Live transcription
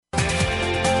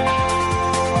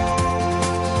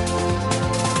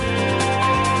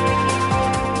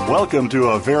Welcome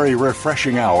to a very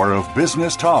refreshing hour of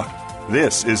business talk.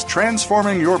 This is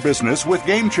Transforming Your Business with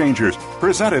Game Changers,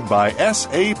 presented by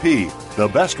SAP. The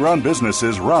best-run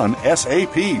businesses run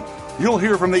SAP. You'll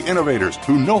hear from the innovators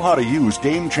who know how to use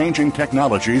game-changing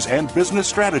technologies and business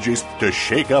strategies to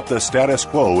shake up the status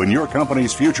quo in your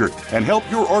company's future and help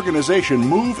your organization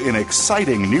move in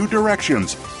exciting new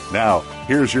directions. Now,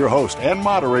 here's your host and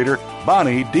moderator,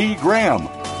 Bonnie D. Graham.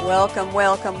 Welcome,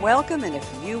 welcome, welcome. And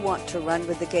if you want to run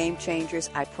with the Game Changers,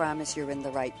 I promise you're in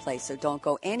the right place. So don't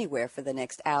go anywhere for the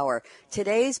next hour.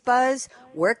 Today's buzz,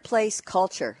 workplace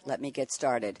culture. Let me get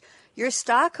started. Your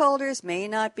stockholders may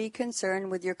not be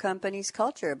concerned with your company's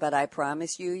culture, but I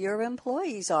promise you your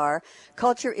employees are.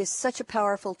 Culture is such a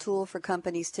powerful tool for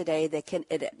companies today that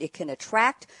it can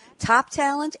attract top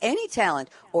talent, any talent,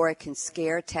 or it can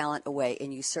scare talent away.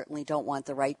 And you certainly don't want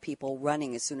the right people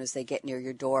running as soon as they get near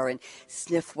your door and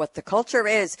sniff what the culture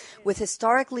is. With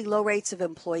historically low rates of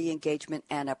employee engagement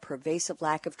and a pervasive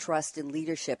lack of trust in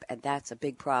leadership, and that's a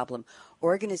big problem,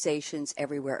 organizations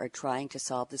everywhere are trying to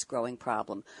solve this growing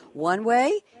problem. One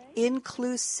way,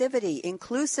 inclusivity,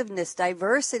 inclusiveness,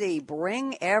 diversity,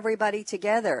 bring everybody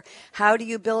together. How do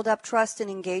you build up trust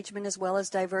and engagement as well as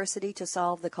diversity to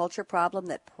solve the culture problem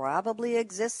that probably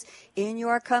exists in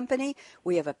your company?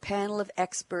 We have a panel of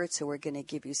experts who are going to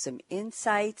give you some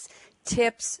insights,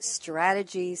 tips,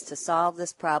 strategies to solve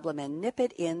this problem and nip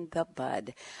it in the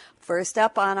bud. First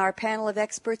up on our panel of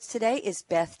experts today is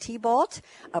Beth Thibault,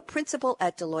 a principal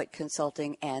at Deloitte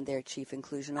Consulting and their Chief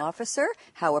Inclusion Officer.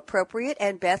 How appropriate.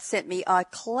 And Beth sent me a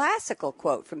classical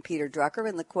quote from Peter Drucker,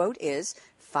 and the quote is,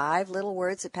 5 little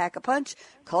words that pack a punch.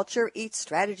 Culture eats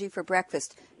strategy for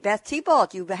breakfast. Beth Thibault,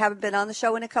 you haven't been on the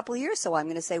show in a couple of years, so I'm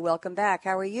going to say welcome back.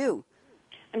 How are you?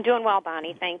 I'm doing well,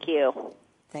 Bonnie. Thank you.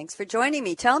 Thanks for joining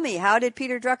me. Tell me, how did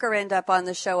Peter Drucker end up on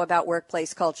the show about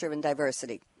workplace culture and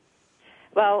diversity?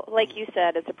 Well, like you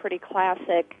said, it's a pretty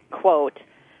classic quote.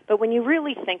 But when you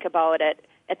really think about it,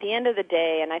 at the end of the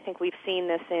day, and I think we've seen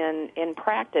this in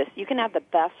practice, you can have the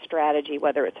best strategy,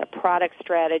 whether it's a product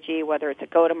strategy, whether it's a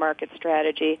go-to-market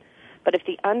strategy, but if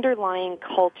the underlying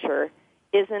culture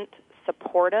isn't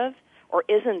supportive or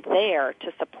isn't there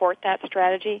to support that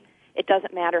strategy, it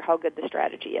doesn't matter how good the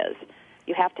strategy is.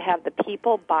 You have to have the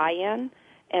people buy-in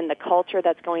and the culture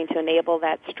that's going to enable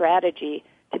that strategy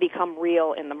to become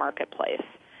real in the marketplace.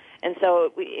 And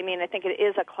so, I think it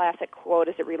is a classic quote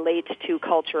as it relates to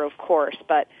culture, of course,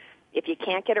 but if you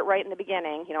can't get it right in the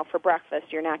beginning, for breakfast,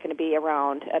 you're not going to be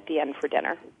around at the end for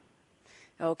dinner.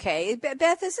 Okay.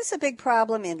 Beth, is this a big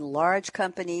problem in large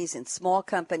companies and small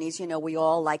companies? We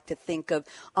all like to think of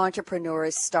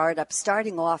entrepreneurs, startups,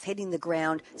 starting off, hitting the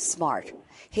ground smart,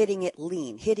 hitting it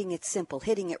lean, hitting it simple,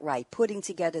 hitting it right, putting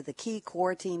together the key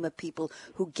core team of people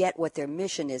who get what their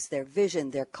mission is, their vision,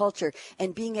 their culture,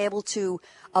 and being able to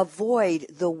avoid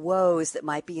the woes that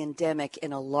might be endemic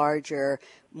in a larger,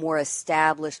 more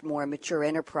established, more mature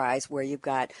enterprise where you've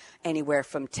got anywhere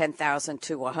from 10,000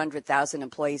 to 100,000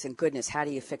 employees, and goodness, how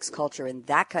do you fix culture in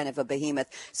that kind of a behemoth?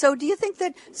 So do you think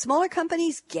that smaller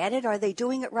companies get it? Are they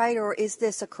doing it right, or is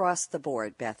this across the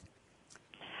board, Beth?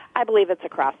 I believe it's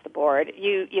across the board.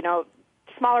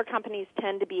 Smaller companies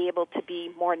tend to be able to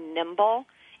be more nimble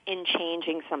in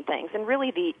changing some things, and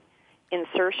really the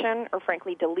insertion or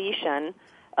frankly deletion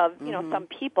of some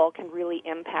people can really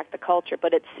impact the culture,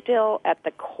 but it's still at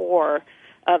the core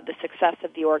of the success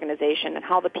of the organization and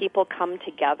how the people come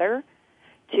together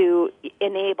to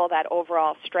enable that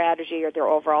overall strategy or their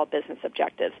overall business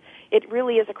objectives. It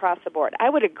really is across the board. I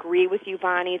would agree with you,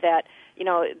 Bonnie, that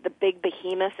the big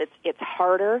behemoths, it's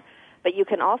harder, but you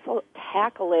can also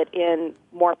tackle it in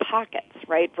more pockets,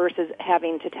 right, versus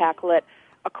having to tackle it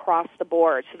across the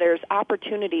board. So there's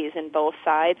opportunities in both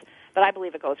sides, but I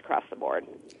believe it goes across the board.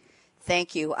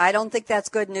 Thank you. I don't think that's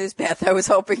good news, Beth. I was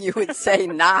hoping you would say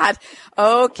not.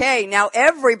 Okay, now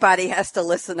everybody has to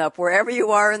listen up. Wherever you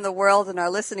are in the world, and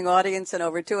our listening audience in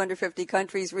over 250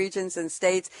 countries, regions, and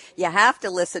states, you have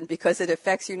to listen because it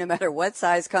affects you no matter what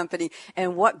size company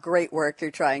and what great work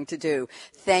you're trying to do.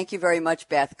 Thank you very much,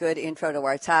 Beth. Good intro to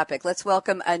our topic. Let's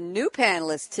welcome a new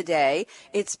panelist today.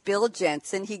 It's Bill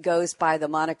Jensen. He goes by the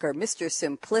moniker Mr.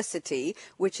 Simplicity,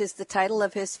 which is the title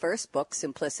of his first book,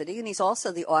 Simplicity, and he's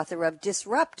also the author of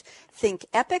Disrupt, Think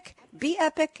Epic, Be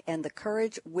Epic, and The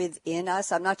Courage Within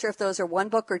Us. I'm not sure if those are one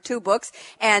book or two books.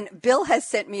 And Bill has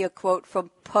sent me a quote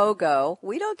from Pogo.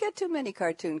 We don't get too many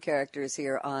cartoon characters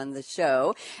here on the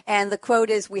show. And the quote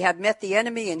is, "We have met the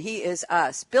enemy and he is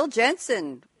us." Bill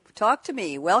Jensen, talk to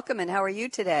me. Welcome, and how are you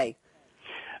today?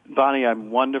 Bonnie,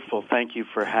 I'm wonderful. Thank you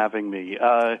for having me.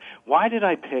 Why did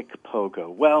I pick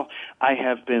Pogo? Well, I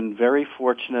have been very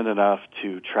fortunate enough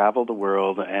to travel the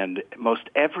world, and most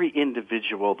every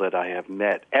individual that I have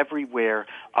met everywhere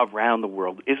around the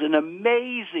world is an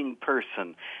amazing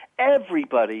person.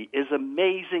 Everybody is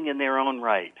amazing in their own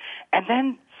right. And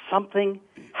then something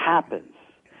happens.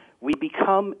 We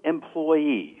become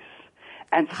employees,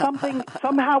 and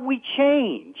somehow we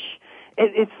change.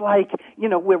 It's like,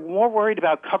 we're more worried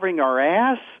about covering our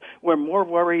ass. We're more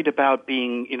worried about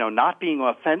being, not being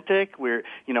authentic. We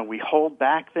hold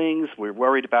back things. We're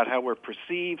worried about how we're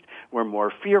perceived. We're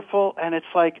more fearful. And it's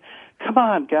like, come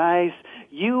on, guys.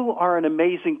 You are an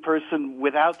amazing person.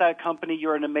 Without that company,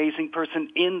 you're an amazing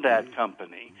person in that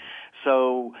company.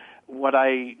 So what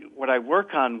I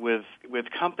work on with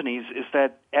companies is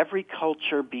that every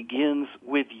culture begins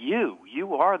with you.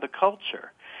 You are the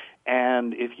culture.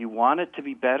 And if you want it to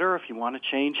be better, if you want to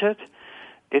change it,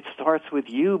 it starts with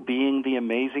you being the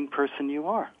amazing person you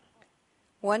are.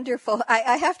 Wonderful.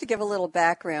 I have to give a little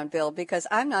background, Bill, because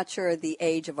I'm not sure the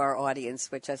age of our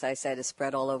audience, which, as I said, is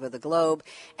spread all over the globe.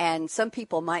 And some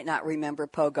people might not remember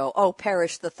Pogo. Oh,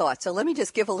 perish the thought. So let me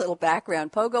just give a little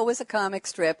background. Pogo was a comic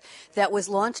strip that was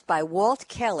launched by Walt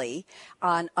Kelly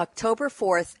on October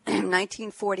 4th,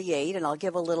 1948. And I'll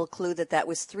give a little clue that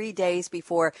was 3 days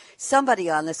before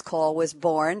somebody on this call was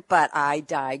born, but I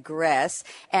digress.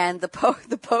 And the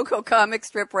Pogo comic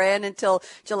strip ran until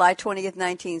July 20th,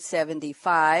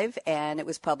 1975. And it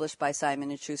was published by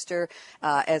Simon & Schuster,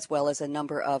 as well as a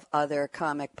number of other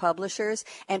comic publishers.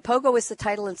 And Pogo is the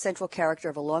title and central character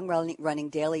of a long-running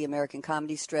daily American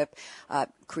comedy strip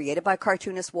created by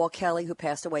cartoonist Walt Kelly, who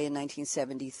passed away in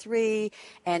 1973.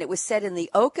 And it was set in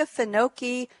the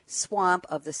Okefenokee swamp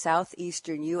of the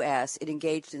southeastern U.S. It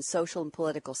engaged in social and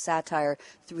political satire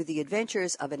through the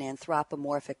adventures of an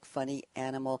anthropomorphic funny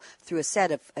animal, through a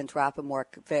set of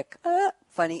anthropomorphic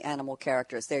funny animal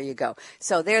characters. There you go.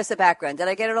 So there's the background. Did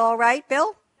I get it all right,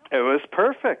 Bill? It was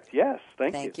perfect. Yes.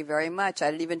 Thank you. Thank you very much. I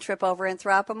didn't even trip over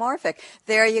anthropomorphic.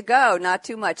 There you go. Not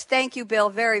too much. Thank you, Bill.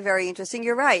 Very, very interesting.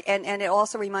 You're right. And it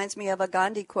also reminds me of a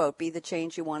Gandhi quote, be the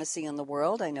change you want to see in the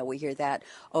world. I know we hear that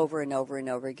over and over and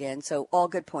over again. So all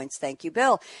good points. Thank you,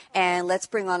 Bill. And let's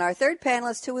bring on our third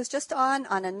panelist, who was just on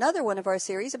another one of our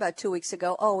series about 2 weeks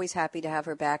ago. Always happy to have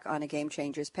her back on a Game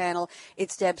Changers panel.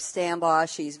 It's Deb Stambaugh.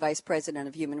 She's Vice President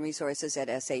of Human Resources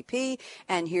at SAP.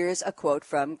 And here's a quote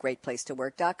from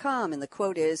GreatPlaceToWork.com. And the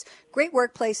quote is, "Great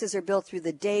workplaces are built through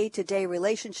the day-to-day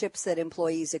relationships that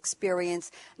employees experience,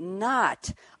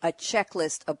 not a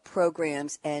checklist of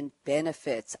programs and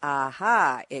benefits."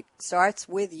 Aha, it starts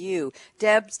with you.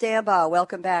 Deb Stambaugh,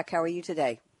 welcome back. How are you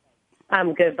today?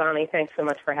 I'm good, Bonnie. Thanks so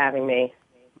much for having me.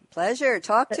 Pleasure.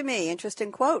 Talk to me.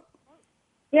 Interesting quote.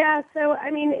 Yeah, so, I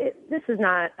mean, this is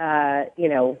not,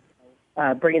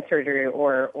 brain surgery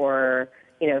or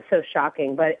so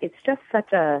shocking, but it's just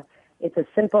it's a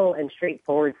simple and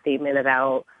straightforward statement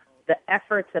about the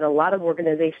efforts that a lot of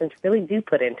organizations really do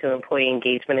put into employee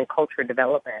engagement and culture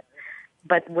development.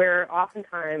 But where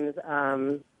oftentimes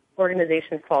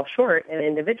organizations fall short and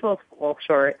individuals fall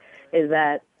short is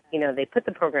that, they put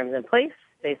the programs in place.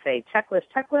 They say,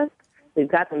 checklist, we've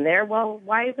got them there. Well,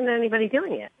 why isn't anybody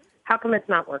doing it? How come it's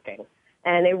not working?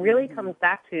 And it really comes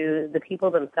back to the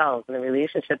people themselves and the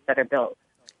relationships that are built,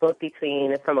 both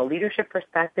between, from a leadership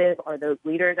perspective, are those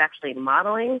leaders actually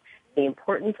modeling the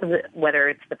importance of whether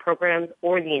it's the programs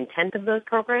or the intent of those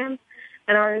programs,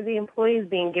 and are the employees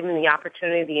being given the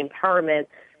opportunity, the empowerment,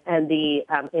 and the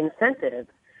incentive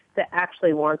to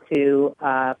actually want to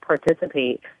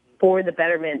participate for the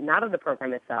betterment, not of the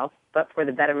program itself, but for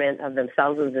the betterment of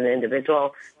themselves as an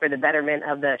individual, for the betterment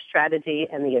of the strategy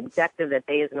and the objective that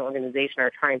they as an organization are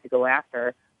trying to go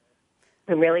after,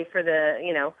 and really for the,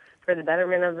 for the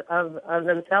betterment of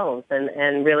themselves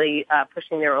and really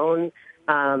pushing their own,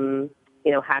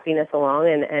 happiness along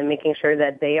and making sure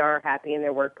that they are happy in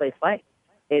their workplace life.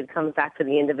 It comes back to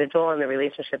the individual and the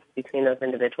relationships between those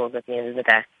individuals at the end of the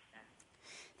day.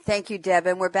 Thank you, Deb.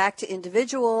 And we're back to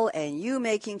individual and you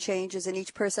making changes in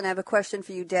each person. I have a question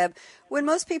for you, Deb. When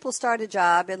most people start a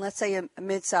job in, let's say, a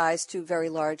mid-sized to very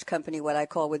large company, what I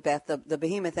call with Beth the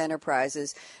behemoth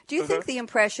enterprises, do you think the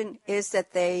impression is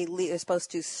that they are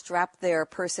supposed to strap their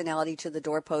personality to the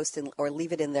doorpost or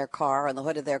leave it in their car, on the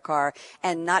hood of their car,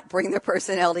 and not bring their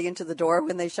personality into the door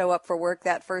when they show up for work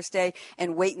that first day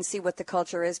and wait and see what the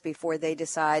culture is before they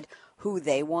decide who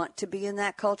they want to be in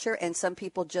that culture? And some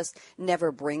people just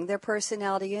never bring their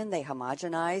personality in. They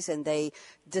homogenize and they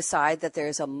decide that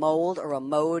there's a mold or a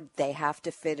mode they have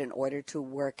to fit in order to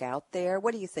work out there.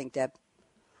 What do you think, Deb?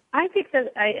 I think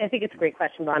it's a great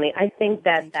question, Bonnie. I think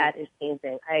that is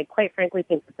changing. I quite frankly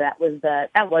think that was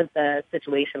the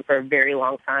situation for a very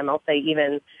long time. I'll say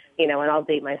even, and I'll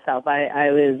date myself.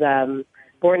 I was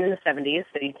born in the 70s,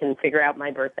 so you can figure out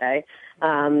my birthday.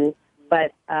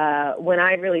 But when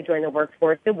I really joined the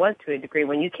workforce, it was to a degree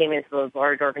when you came into those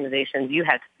large organizations, you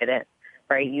had to fit in,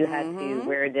 right? You had to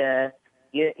wear the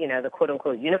quote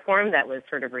unquote uniform that was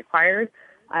sort of required.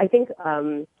 I think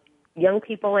young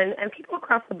people and people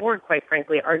across the board, quite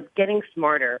frankly, are getting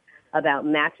smarter about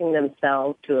matching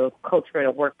themselves to a culture and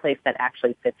a workplace that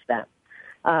actually fits them.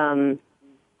 I'll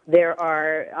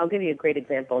give you a great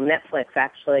example, Netflix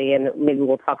actually, and maybe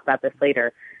we'll talk about this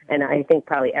later, and I think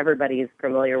probably everybody is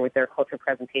familiar with their culture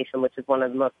presentation, which is one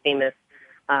of the most famous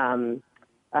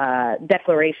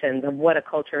declarations of what a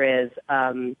culture is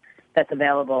that's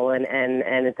available, and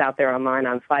it's out there online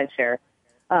on SlideShare.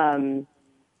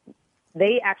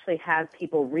 They actually have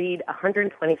people read a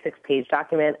 126-page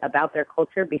document about their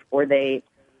culture before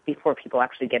people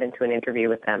actually get into an interview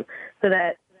with them, so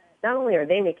that not only are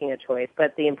they making a choice,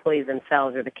 but the employees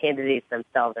themselves or the candidates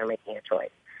themselves are making a choice.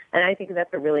 And I think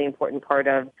that's a really important part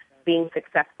of being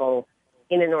successful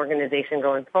in an organization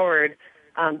going forward,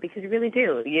 because you really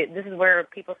do. This is where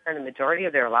people spend the majority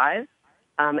of their lives,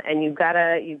 and you've got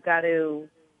to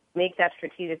make that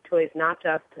strategic choice. Not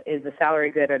just is the salary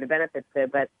good or the benefits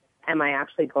good, but am I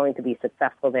actually going to be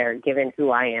successful there, given who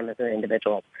I am as an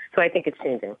individual? So I think it's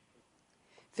changing.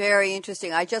 Very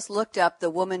interesting. I just looked up the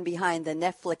woman behind the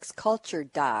Netflix culture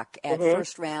doc at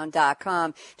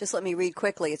firstround.com. Just let me read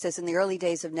quickly. It says, in the early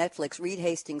days of Netflix, Reed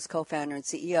Hastings, co-founder and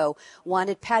CEO,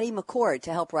 wanted Patty McCord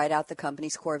to help write out the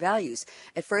company's core values.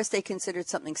 At first, they considered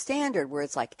something standard, where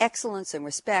it's like excellence and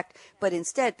respect, but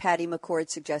instead, Patty McCord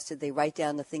suggested they write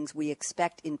down the things we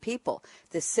expect in people.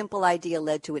 This simple idea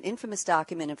led to an infamous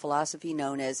document in philosophy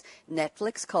known as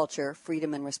Netflix Culture,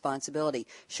 Freedom and Responsibility.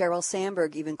 Sheryl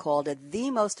Sandberg even called it the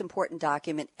most important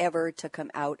document ever to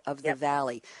come out of the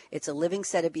Valley. It's a living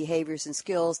set of behaviors and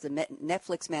skills the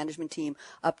Netflix management team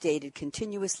updated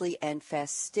continuously and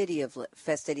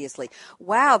fastidiously.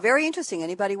 Wow, very interesting.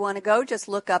 Anybody want to go? Just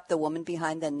look up the woman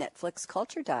behind the Netflix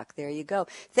culture doc. There you go.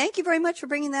 Thank you very much for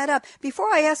bringing that up.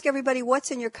 Before I ask everybody what's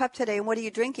in your cup today and what are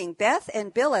you drinking, Beth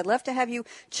and Bill, I'd love to have you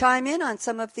chime in on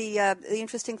some of the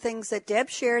interesting things that Deb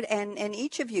shared and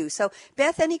each of you. So,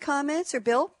 Beth, any comments, or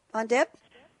Bill on Deb?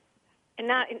 And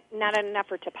not an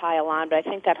effort to pile on, but I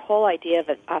think that whole idea of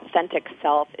an authentic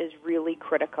self is really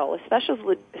critical,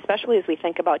 especially as we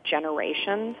think about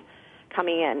generations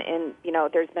coming in. And,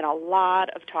 there's been a lot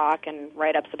of talk and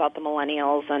write-ups about the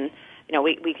millennials, and,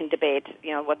 we can debate,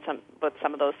 what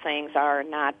some of those things are or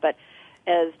not. But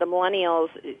as the millennials,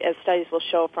 as studies will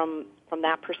show from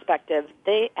that perspective,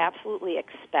 they absolutely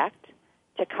expect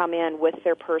to come in with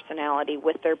their personality,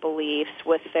 with their beliefs,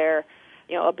 with their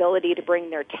ability to bring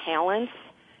their talents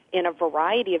in a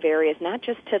variety of areas, not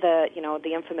just to the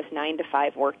infamous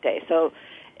 9-to-5 workday. So,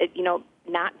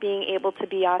 not being able to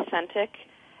be authentic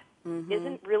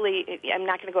isn't really, I'm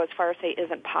not going to go as far as say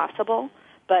isn't possible,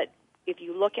 but if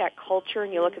you look at culture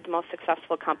and you look at the most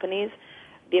successful companies,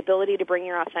 the ability to bring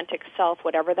your authentic self,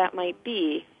 whatever that might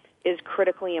be, is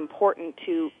critically important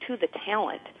to the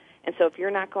talent. And so if you're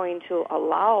not going to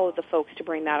allow the folks to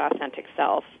bring that authentic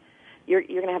self, you're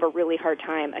going to have a really hard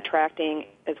time attracting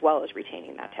as well as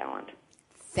retaining that talent.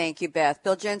 Thank you, Beth.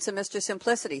 Bill Jensen, Mr.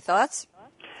 Simplicity, thoughts?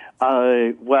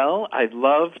 Well, I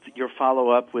loved your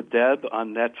follow-up with Deb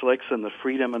on Netflix and the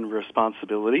freedom and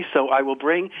responsibility, so I will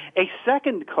bring a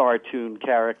second cartoon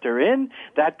character in,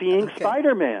 that being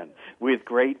Spider-Man. With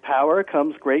great power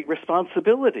comes great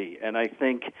responsibility, and I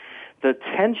think the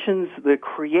tensions, the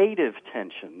creative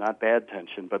tension, not bad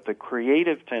tension, but the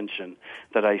creative tension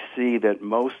that I see that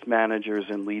most managers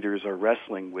and leaders are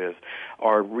wrestling with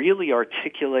are really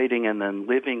articulating and then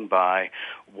living by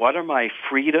what are my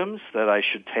freedoms that I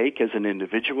should take as an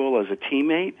individual, as a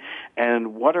teammate,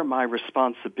 and what are my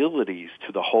responsibilities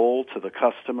to the whole, to the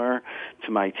customer,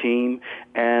 to my team.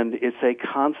 And it's a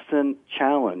constant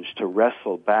challenge to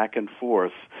wrestle back and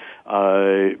forth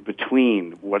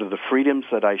between what are the freedoms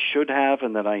that I should have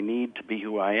and that I need to be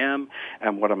who I am,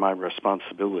 and what are my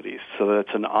responsibilities. So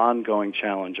that's an ongoing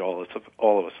challenge all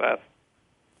of us have.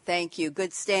 Thank you.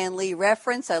 Good Stan Lee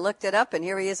reference. I looked it up, and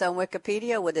here he is on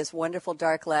Wikipedia with his wonderful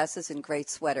dark glasses and great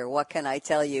sweater. What can I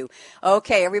tell you?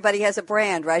 Okay, everybody has a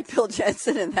brand, right, Bill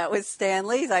Jensen? And that was Stan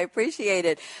Lee's. I appreciate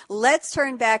it. Let's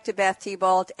turn back to Beth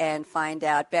Thibault and find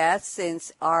out, Beth,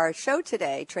 since our show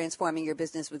today, Transforming Your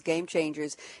Business with Game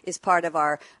Changers, is part of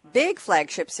our big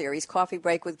flagship series, Coffee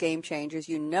Break with Game Changers.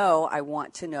 I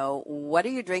want to know, what are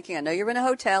you drinking? I know you're in a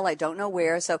hotel. I don't know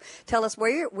where. So tell us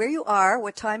where you are,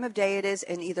 what time of day it is,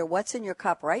 and either what's in your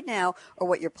cup right now or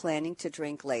what you're planning to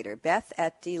drink later. Beth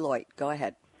at Deloitte, go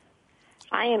ahead.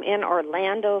 I am in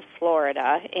Orlando,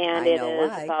 Florida, and it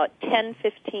is about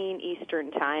 10:15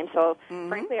 Eastern Time. So,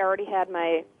 frankly, I already had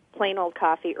my plain old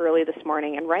coffee early this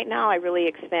morning, and right now I really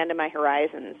expanded my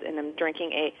horizons, and I'm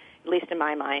drinking at least in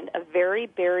my mind, a very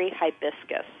berry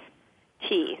hibiscus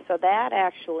tea. So that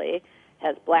actually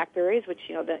has blackberries, which,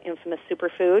 the infamous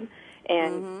superfood,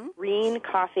 and green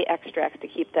coffee extracts to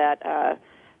keep that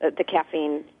the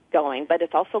caffeine going. But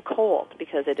it's also cold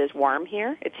because it is warm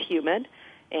here, it's humid,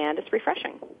 and it's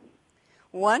refreshing.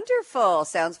 Wonderful.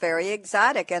 Sounds very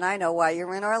exotic, and I know why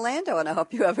you're in Orlando, and I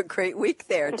hope you have a great week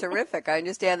there. Terrific. I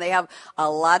understand they have a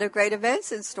lot of great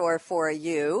events in store for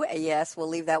you. Yes, we'll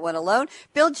leave that one alone.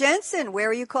 Bill Jensen, where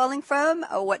are you calling from?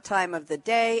 What time of the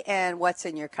day, and what's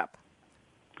in your cup?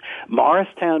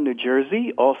 Morristown, New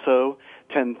Jersey, also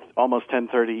almost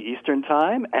 10:30 Eastern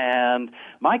Time, and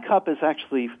my cup is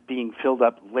actually being filled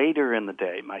up later in the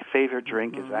day. My favorite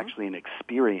drink is actually an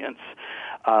experience.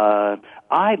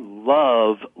 I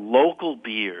love local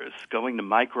beers, going to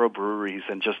microbreweries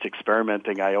and just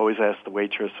experimenting. I always ask the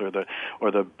waitress or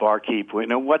the barkeep,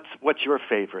 what's your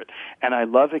favorite? And I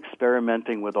love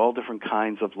experimenting with all different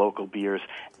kinds of local beers.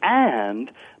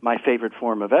 And my favorite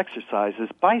form of exercise is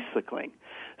bicycling.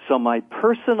 So my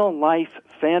personal life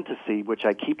fantasy, which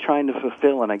I keep trying to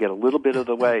fulfill, and I get a little bit of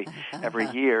the way every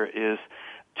year, is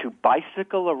to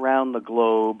bicycle around the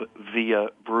globe via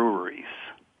breweries.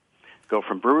 Go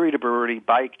from brewery to brewery,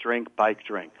 bike, drink.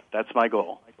 That's my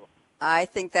goal. I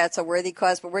think that's a worthy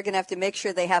cause, but we're going to have to make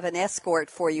sure they have an escort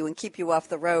for you and keep you off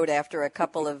the road after a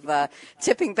couple of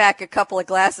tipping back a couple of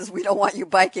glasses. We don't want you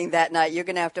biking that night. You're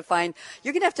going to have to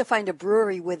find a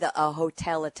brewery with a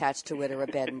hotel attached to it or a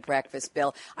bed and breakfast,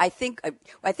 Bill. I think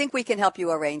we can help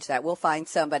you arrange that. We'll find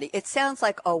somebody. It sounds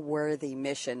like a worthy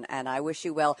mission, and I wish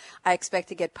you well. I expect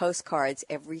to get postcards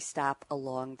every stop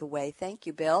along the way. Thank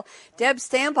you, Bill. Deb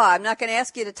Stambaugh, I'm not going to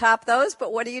ask you to top those,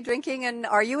 but what are you drinking? And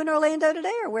are you in Orlando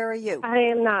today, or where are you? I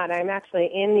am not. I'm actually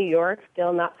in New York,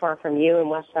 still not far from you in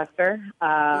Westchester.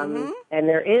 And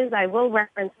I will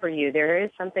reference for you, there is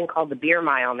something called the Beer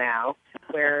Mile now,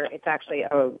 where it's actually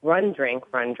a run, drink,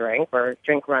 or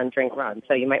drink, run.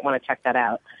 So you might want to check that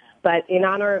out. But in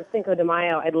honor of Cinco de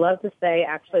Mayo, I'd love to say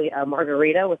actually a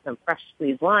margarita with some fresh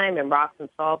squeezed lime and rocks and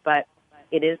salt, but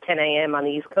it is 10 a.m. on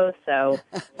the East Coast, so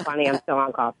Bonnie, I'm still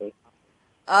on coffee.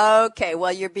 Okay,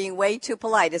 well, you're being way too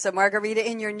polite. Is a margarita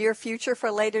in your near future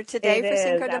for later today for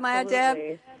Cinco de Mayo,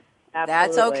 Deb?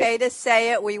 That's okay to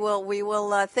say it. We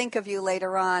will think of you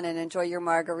later on and enjoy your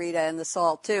margarita and the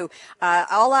salt too.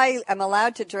 All I am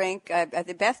allowed to drink, I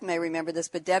think Beth may remember this,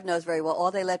 but Deb knows very well,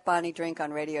 all they let Bonnie drink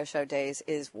on radio show days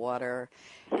is water.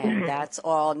 And that's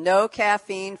all. No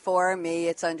caffeine for me.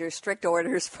 It's under strict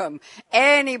orders from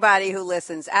anybody who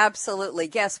listens. Absolutely.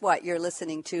 Guess what? You're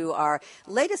listening to our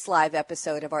latest live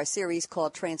episode of our series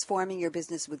called Transforming Your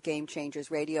Business with Game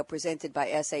Changers Radio, presented by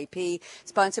SAP,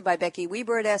 sponsored by Becky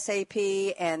Weber at SAP.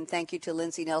 And thank you to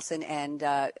Lindsay Nelson and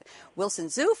Wilson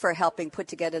Zhu for helping put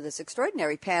together this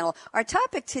extraordinary panel. Our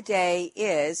topic today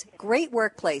is great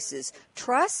workplaces,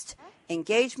 trust,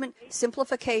 engagement,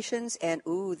 simplifications, and,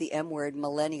 the M word,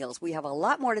 millennials. We have a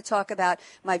lot more to talk about.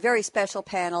 My very special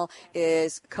panel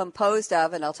is composed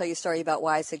of, and I'll tell you a story about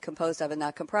why I said composed of and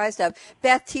not comprised of,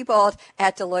 Beth Thibault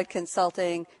at Deloitte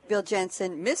Consulting, Bill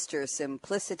Jensen, Mr.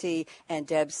 Simplicity, and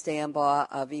Deb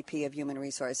Stambaugh, VP of Human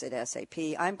Resource at SAP.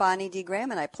 I'm Bonnie D. Graham,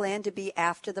 and I plan to be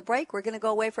after the break. We're going to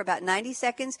go away for about 90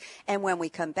 seconds, and when we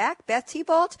come back, Beth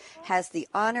Thibault has the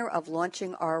honor of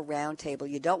launching our roundtable.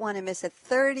 You don't want to miss it.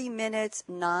 30 minutes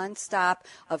nonstop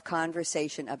of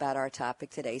conversation about our topic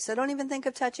today. So don't even think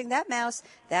of touching that mouse,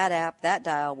 that app, that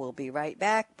dial. We'll be right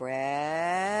back.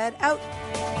 Brad out.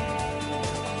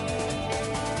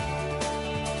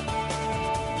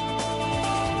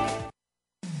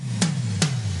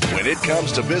 When it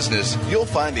comes to business, you'll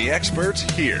find the experts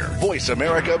here. Voice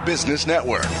America Business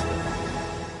Network.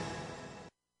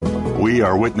 We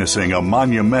are witnessing a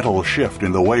monumental shift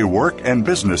in the way work and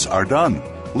business are done.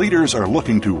 Leaders are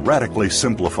looking to radically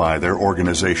simplify their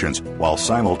organizations while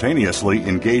simultaneously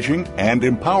engaging and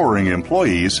empowering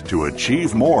employees to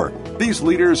achieve more. These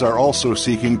leaders are also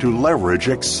seeking to leverage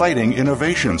exciting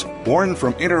innovations born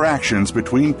from interactions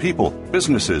between people,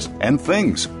 businesses, and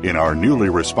things in our newly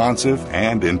responsive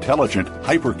and intelligent,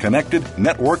 hyper-connected,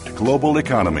 networked global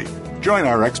economy. Join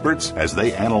our experts as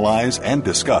they analyze and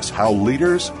discuss how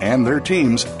leaders and their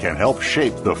teams can help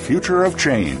shape the future of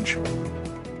change.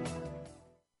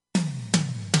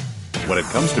 When it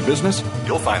comes to business,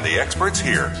 you'll find the experts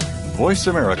here. Voice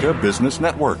America Business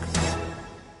Network.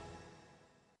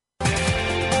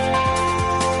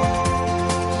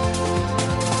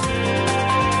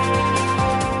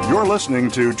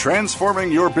 listening to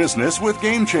Transforming Your Business with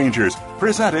Game Changers,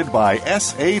 presented by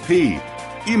SAP.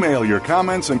 Email your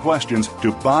comments and questions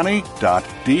to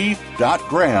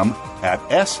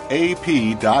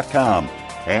bonnie.d.graham@sap.com.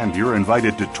 And you're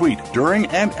invited to tweet during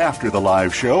and after the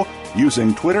live show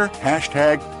using Twitter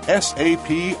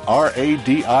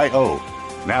 #SAPRADIO.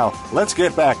 Now, let's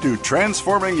get back to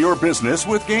Transforming Your Business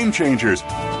with Game Changers.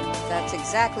 That's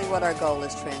exactly what our goal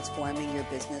is, transforming your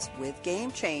business with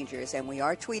Game Changers. And we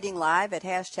are tweeting live at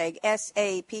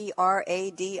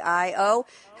 #SAPRADIO.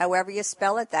 However you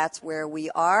spell it, that's where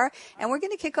we are. And we're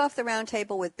going to kick off the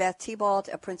roundtable with Beth Thibault,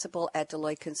 a principal at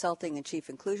Deloitte Consulting and Chief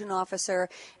Inclusion Officer.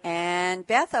 And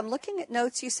Beth, I'm looking at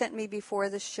notes you sent me before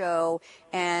the show,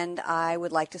 and I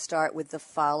would like to start with the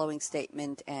following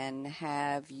statement and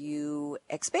have you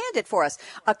expand it for us.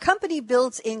 A company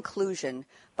builds inclusion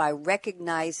by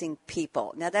recognizing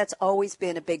people. Now, that's always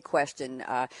been a big question.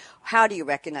 How do you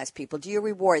recognize people? Do you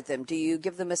reward them? Do you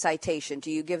give them a citation? Do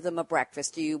you give them a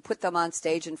breakfast? Do you put them on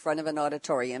stage in front of an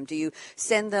auditorium? Do you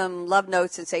send them love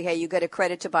notes and say, hey, you get a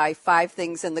credit to buy 5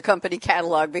 things in the company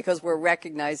catalog because we're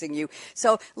recognizing you?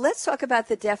 So let's talk about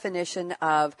the definition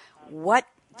of what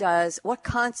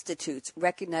constitutes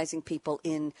recognizing people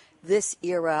in this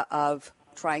era of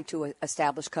trying to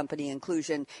establish company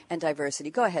inclusion and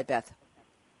diversity. Go ahead, Beth.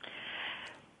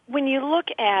 When you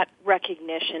look at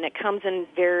recognition, it comes in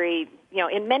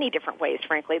in many different ways,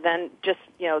 frankly, than just,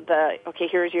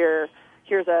 here's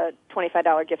a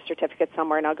 $25 gift certificate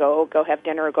somewhere and I'll go have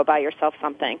dinner or go buy yourself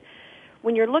something.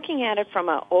 When you're looking at it from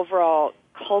an overall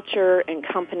culture and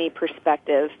company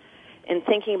perspective and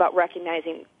thinking about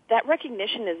recognizing, that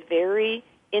recognition is very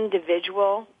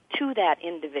individual to that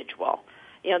individual.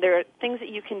 There are things that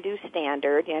you can do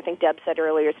standard. I think Deb said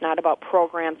earlier, it's not about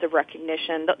programs of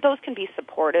recognition. Those can be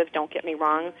supportive, don't get me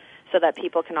wrong, so that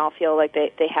people can all feel like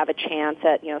they have a chance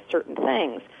at, certain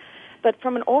things. But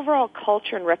from an overall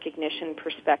culture and recognition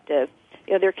perspective,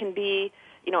 there can be,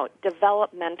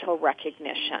 developmental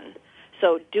recognition.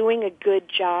 So doing a good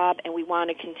job, and we want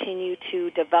to continue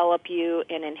to develop you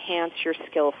and enhance your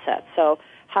skill set. So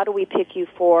how do we pick you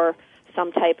for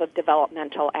some type of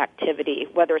developmental activity,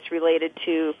 whether it's related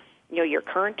to, your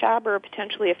current job or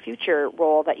potentially a future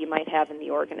role that you might have in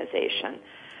the organization.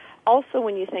 Also,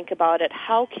 when you think about it,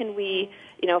 how can we,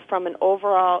 from an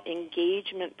overall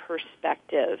engagement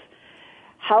perspective,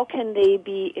 how can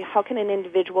an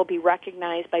individual be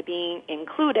recognized by being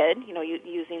included,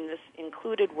 using this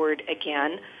included word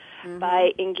again,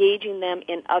 by engaging them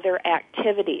in other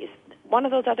activities? One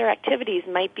of those other activities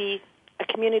might be a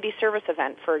community service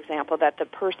event, for example, that the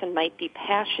person might be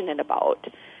passionate about,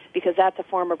 because that's a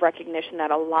form of recognition that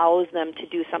allows them to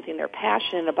do something they're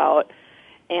passionate about,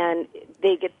 and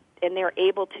they're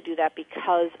able to do that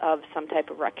because of some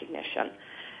type of recognition,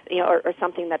 or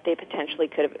something that they potentially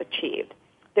could have achieved.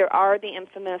 There are the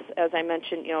infamous, as I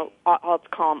mentioned, I'll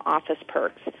call them office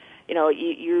perks.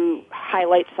 You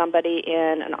highlight somebody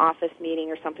in an office meeting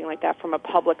or something like that from a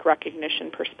public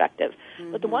recognition perspective.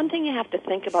 Mm-hmm. But the one thing you have to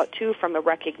think about, too, from a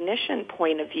recognition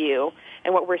point of view,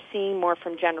 and what we're seeing more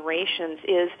from generations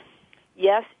is,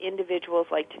 yes,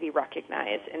 individuals like to be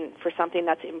recognized and for something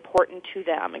that's important to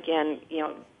them. Again,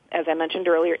 as I mentioned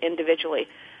earlier, individually,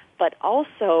 but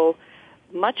also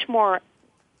much more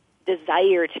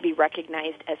desire to be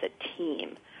recognized as a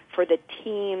team, for the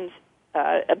team's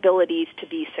abilities to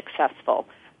be successful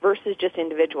versus just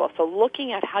individual. So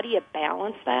looking at how do you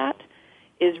balance that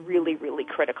is really, really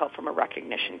critical from a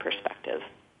recognition perspective.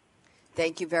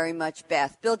 Thank you very much,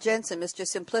 Beth. Bill Jensen, Mr.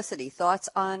 Simplicity, thoughts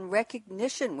on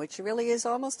recognition, which really is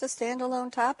almost a standalone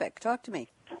topic. Talk to me.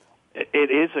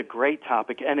 It is a great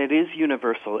topic, and it is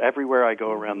universal. Everywhere I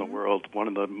go around the world, one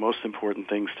of the most important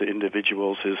things to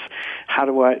individuals is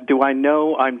do I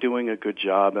know I'm doing a good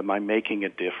job? Am I making a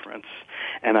difference?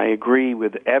 And I agree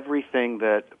with everything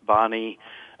that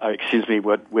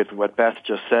what Beth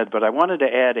just said, but I wanted to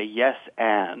add a yes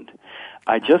and.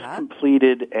 I just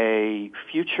completed a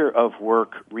future of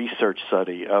work research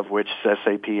study of which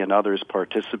SAP and others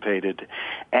participated,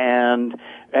 and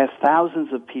asked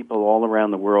thousands of people all around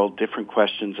the world different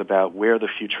questions about where the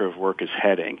future of work is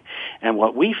heading. And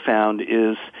what we found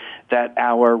is that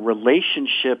our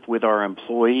relationship with our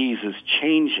employees is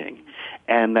changing,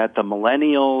 and that the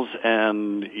millennials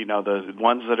and, the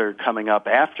ones that are coming up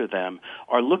after them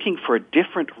are looking for a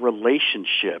different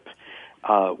relationship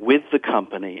with the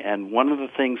company. And one of the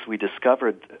things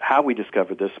how we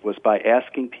discovered this was by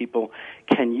asking people,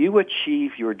 can you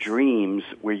achieve your dreams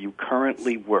where you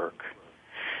currently work?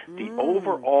 The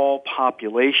overall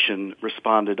population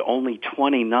responded only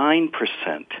 29%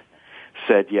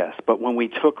 said yes. But when we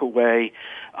took away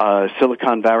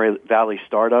Silicon Valley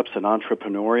startups and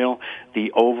entrepreneurial,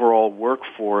 the overall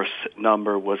workforce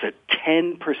number was at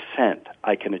 10%.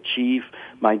 I can achieve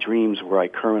my dreams where I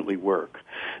currently work.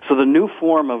 So the new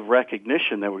form of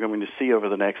recognition that we're going to see over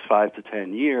the next 5 to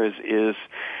 10 years is,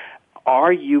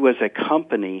 are you as a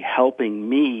company helping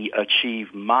me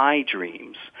achieve my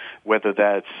dreams, whether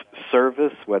that's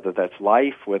service, whether that's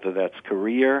life, whether that's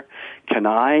career? Can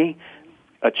I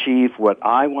achieve what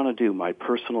I want to do, my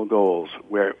personal goals,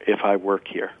 where if I work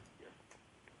here?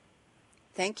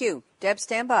 Thank you. Deb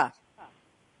Stambaugh.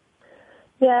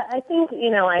 Yeah, I think,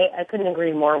 I couldn't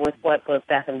agree more with what both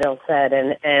Beth and Bill said.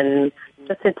 And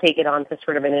just to take it on to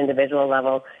sort of an individual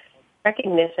level,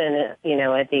 recognition, at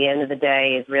the end of the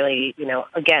day is really,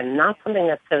 again, not something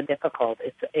that's so difficult.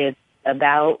 It's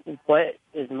about what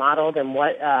is modeled and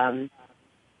what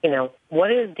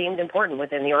is deemed important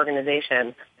within the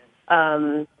organization.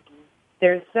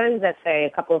 There's studies that say a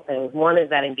couple of things. One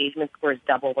is that engagement scores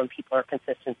double when people are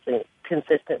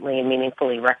consistently and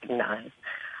meaningfully recognized.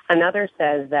 Another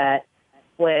says that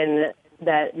when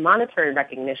that monetary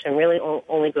recognition really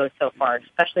only goes so far,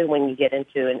 especially when you get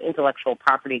into an intellectual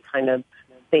property kind of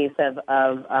space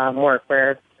of work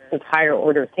where it's higher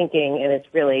order thinking and it's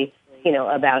really,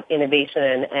 about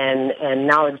innovation and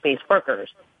knowledge-based workers.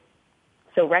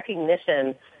 So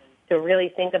recognition, to really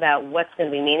think about what's going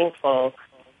to be meaningful,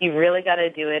 you really got to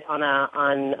do it on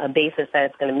a basis that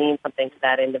it's going to mean something to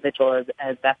that individual,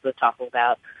 as Beth was talking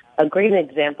about. A great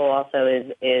example also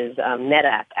is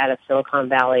NetApp out of Silicon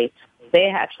Valley. They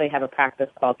actually have a practice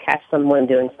called Catch Someone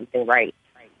Doing Something Right.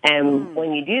 And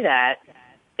when you do that,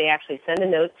 they actually send a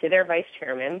note to their vice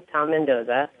chairman, Tom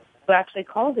Mendoza, who actually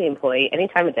calls the employee any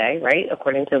time of day, right,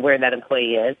 according to where that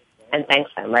employee is, and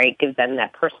thanks them, right, gives them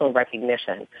that personal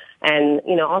recognition. And,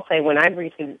 I'll say when I've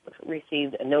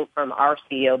received a note from our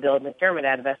CEO, Bill McDermott,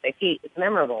 out of SAP, it's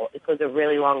memorable. It goes a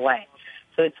really long way.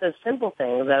 So it's those simple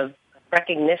things of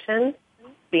recognition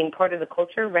being part of the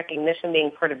culture, recognition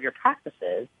being part of your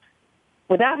practices,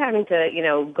 without having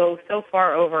to, go so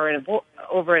far over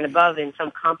and above in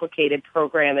some complicated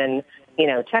program and,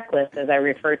 checklist, as I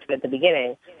referred to at the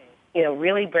beginning.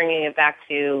 Really bringing it back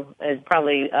to, as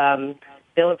probably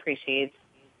Bill appreciates,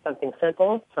 something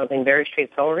simple, something very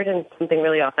straightforward, and something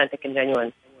really authentic and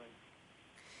genuine.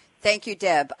 Thank you,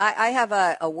 Deb. I have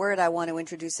a word I want to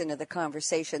introduce into the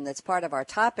conversation that's part of our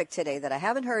topic today that I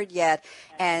haven't heard yet.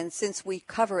 And since we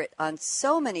cover it on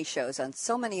so many shows, on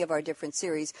so many of our different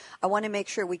series, I want to make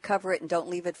sure we cover it and don't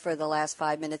leave it for the last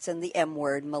 5 minutes, and the M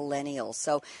word, millennials.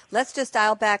 So let's just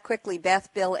dial back quickly,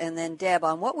 Beth, Bill, and then Deb,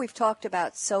 on what we've talked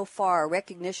about so far,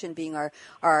 recognition being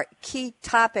our key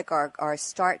topic, our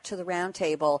start to the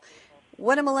roundtable.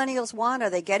 What do millennials want?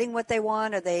 Are they getting what they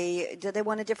want? Do they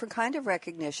want a different kind of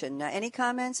recognition? Any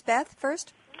comments, Beth,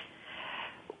 first?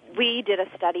 We did a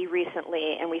study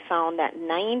recently, and we found that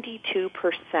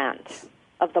 92%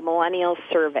 of the millennials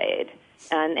surveyed,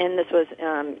 and this was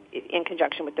in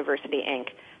conjunction with Diversity Inc.,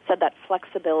 said that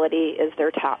flexibility is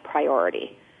their top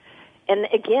priority. And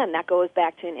again, that goes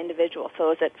back to an individual.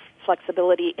 So is it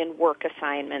flexibility in work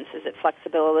assignments? Is it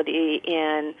flexibility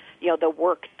in, the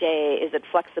work day? Is it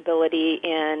flexibility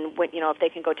in, when, if they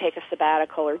can go take a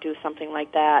sabbatical or do something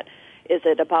like that? Is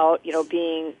it about,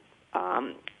 being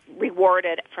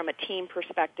rewarded from a team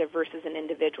perspective versus an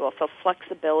individual? So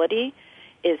flexibility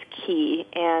is key,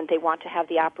 and they want to have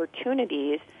the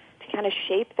opportunities to kind of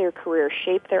shape their career,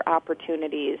 shape their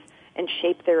opportunities, and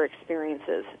shape their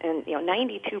experiences. And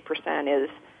 92% is,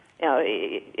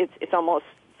 it's almost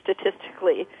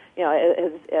statistically,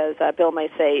 as Bill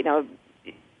might say,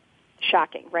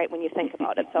 shocking, right, when you think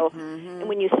about it. So, and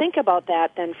when you think about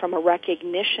that, then from a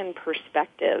recognition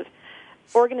perspective,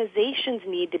 organizations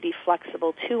need to be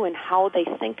flexible too in how they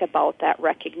think about that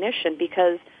recognition,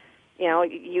 because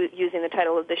using the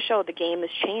title of this show, the game is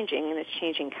changing, and it's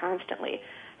changing constantly.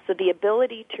 So the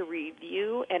ability to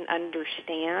review and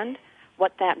understand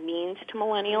what that means to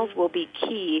millennials will be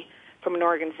key from an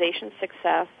organization's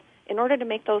success in order to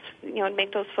make those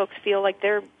folks feel like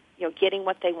they're getting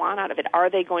what they want out of it.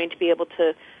 Are they going to be able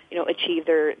to achieve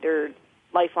their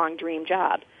lifelong dream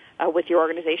job with your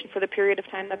organization for the period of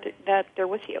time that they're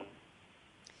with you?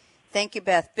 Thank you,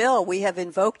 Beth. Bill, we have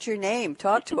invoked your name.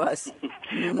 Talk to us.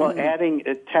 Well,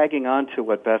 tagging on to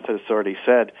what Beth has already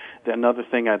said, another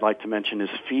thing I'd like to mention is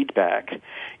feedback.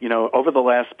 Over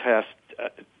the past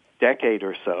decade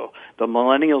or so, the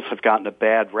millennials have gotten a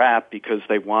bad rap because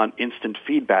they want instant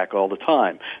feedback all the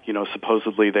time.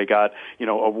 Supposedly they got,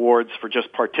 awards for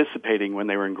just participating when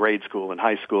they were in grade school and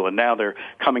high school, and now they're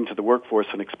coming to the workforce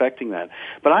and expecting that.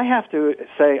 But I have to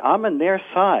say, I'm on their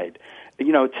side.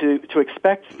 to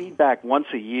expect feedback once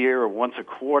a year or once a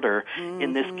quarter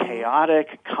in this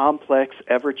chaotic, complex,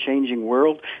 ever-changing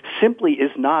world simply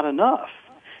is not enough.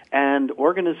 And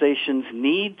organizations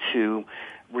need to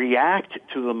react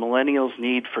to the millennials'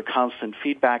 need for constant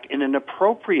feedback in an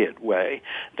appropriate way,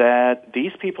 that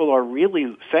these people are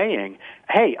really saying,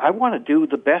 hey, I want to do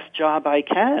the best job I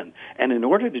can. And in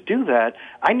order to do that,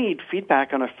 I need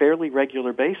feedback on a fairly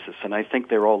regular basis. And I think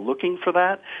they're all looking for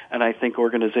that. And I think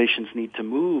organizations need to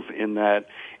move in the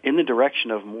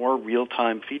direction of more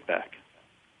real-time feedback.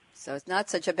 So it's not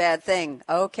such a bad thing.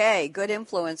 Okay, good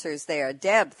influencers there.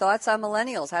 Deb, thoughts on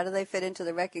millennials? How do they fit into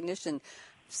the recognition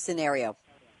scenario?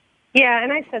 Yeah,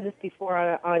 and I said this before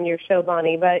on your show,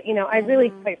 Bonnie, but, I really,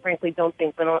 quite frankly, don't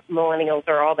think millennials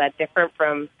are all that different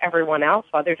from everyone else,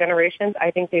 other generations.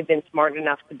 I think they've been smart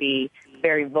enough to be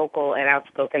very vocal and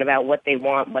outspoken about what they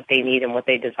want, what they need, and what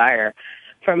they desire.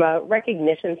 From a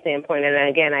recognition standpoint, and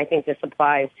again, I think this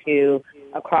applies to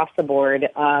across the board,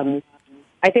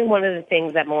 I think one of the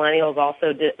things that millennials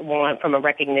also want from a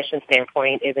recognition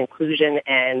standpoint is inclusion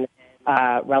and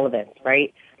relevance,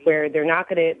 right? Where they're not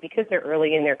going to, because they're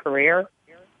early in their career,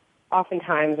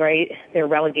 oftentimes, right, they're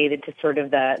relegated to sort of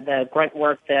the grunt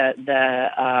work,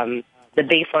 the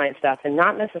baseline stuff, and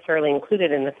not necessarily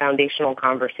included in the foundational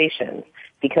conversations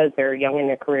because they're young in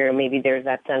their career. Maybe there's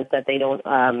that sense that they don't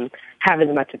have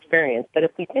as much experience. But if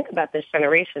we think about this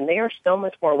generation, they are so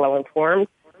much more well-informed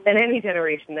than any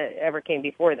generation that ever came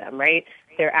before them, right?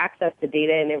 Their access to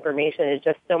data and information is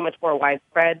just so much more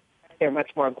widespread. They're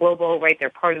much more global, right? They're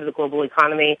part of the global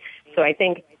economy. So I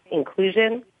think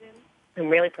inclusion and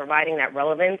really providing that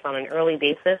relevance on an early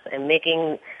basis and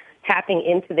tapping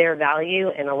into their value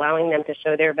and allowing them to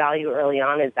show their value early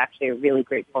on is actually a really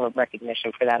great form of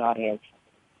recognition for that audience.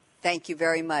 Thank you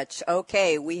very much.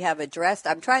 Okay,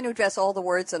 I'm trying to address all the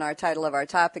words in our title of our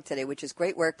topic today, which is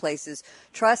Great Workplaces,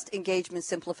 Trust, Engagement,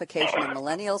 Simplification, and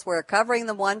Millennials. We're covering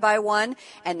them one by one,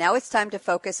 and now it's time to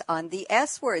focus on the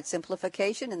S word,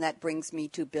 simplification, and that brings me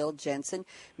to Bill Jensen,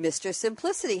 Mr.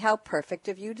 Simplicity. How perfect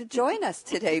of you to join us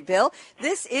today, Bill.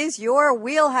 This is your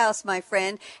wheelhouse, my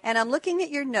friend, and I'm looking at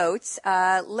your notes.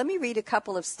 Let me read a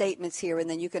couple of statements here, and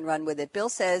then you can run with it. Bill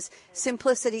says,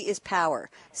 simplicity is power.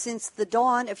 Since the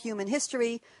dawn of human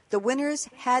history, the winners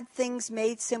had things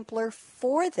made simpler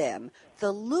for them.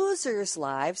 The losers'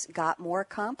 lives got more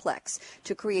complex.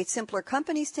 To create simpler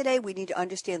companies today, we need to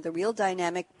understand the real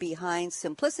dynamic behind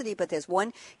simplicity. But there's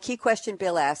one key question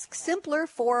Bill asks. Simpler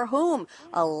for whom?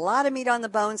 A lot of meat on the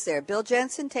bones there. Bill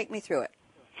Jensen, take me through it.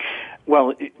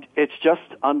 Well, it's just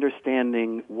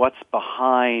understanding what's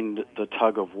behind the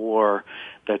tug of war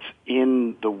that's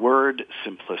in the word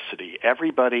simplicity.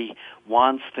 Everybody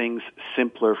wants things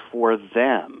simpler for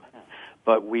them,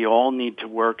 but we all need to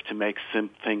work to make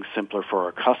things simpler for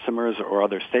our customers or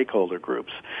other stakeholder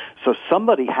groups. So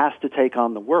somebody has to take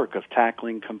on the work of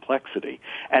tackling complexity.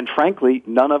 And frankly,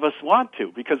 none of us want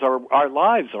to, because our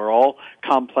lives are all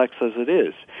complex as it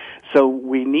is. So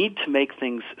we need to make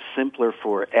things simpler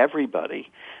for everybody.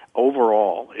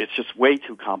 Overall, it's just way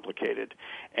too complicated.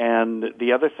 And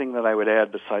the other thing that I would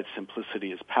add besides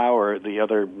simplicity is power, the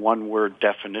other one-word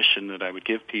definition that I would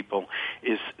give people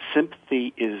is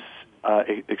simplicity is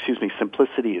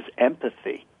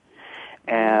empathy.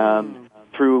 And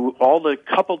through all the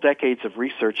couple decades of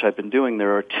research I've been doing,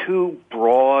 there are two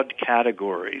broad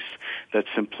categories that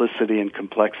simplicity and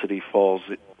complexity fall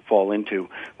into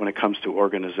when it comes to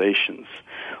organizations.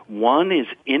 One is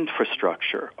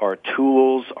infrastructure, our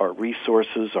tools, our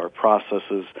resources, our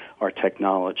processes, our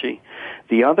technology.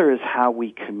 The other is how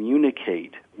we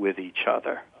communicate with each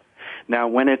other. Now,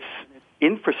 when it's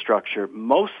infrastructure,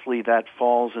 mostly that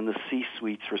falls in the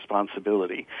C-suite's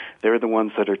responsibility. They're the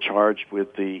ones that are charged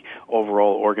with the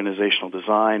overall organizational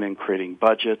design and creating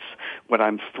budgets. What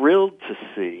I'm thrilled to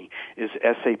see is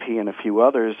SAP and a few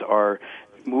others are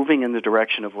moving in the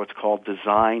direction of what's called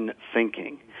design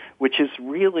thinking, which is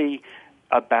really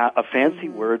about a fancy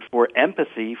word for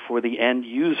empathy for the end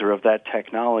user of that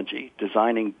technology,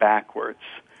 designing backwards.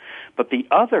 But the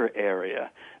other area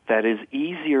that is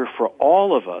easier for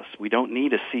all of us, we don't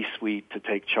need a C-suite to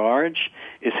take charge,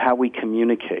 is how we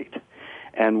communicate.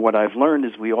 And what I've learned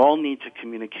is we all need to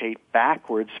communicate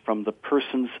backwards from the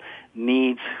person's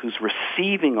needs who's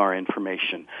receiving our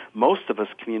information. Most of us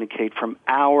communicate from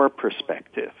our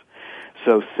perspective.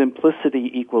 So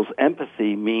simplicity equals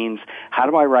empathy means how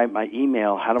do I write my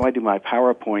email? How do I do my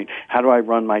PowerPoint? How do I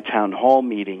run my town hall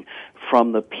meeting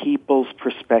from the people's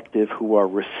perspective who are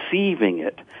receiving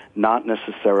it, not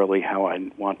necessarily how I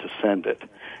want to send it.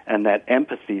 And that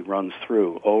empathy runs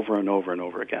through over and over and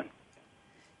over again.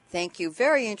 Thank you.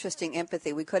 Very interesting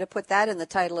empathy. We could have put that in the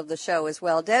title of the show as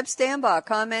well. Deb Stambaugh,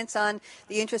 comments on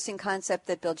the interesting concept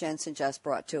that Bill Jensen just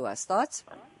brought to us. Thoughts?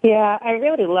 Yeah, I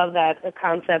really love that, the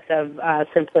concept of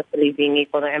simplicity being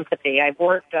equal to empathy. I've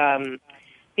worked,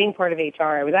 being part of HR,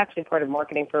 I was actually part of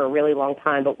marketing for a really long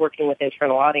time, but working with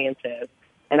internal audiences.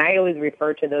 And I always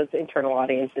refer to those internal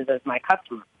audiences as my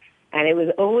customers. And it was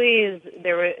always,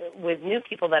 with new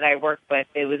people that I worked with,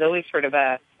 it was always sort of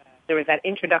there was that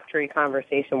introductory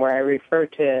conversation where I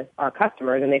referred to our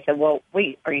customers, and they said, well,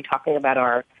 wait, are you talking about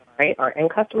our end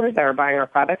customers that are buying our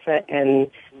products? And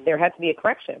there had to be a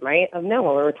correction, right? No,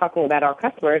 we're talking about our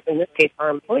customers, in this case, our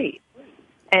employees.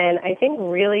 And I think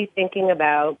really thinking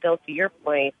about, Bill, to your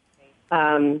point,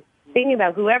 thinking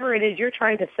about whoever it is you're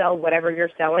trying to sell, whatever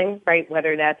you're selling, right?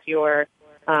 Whether that's your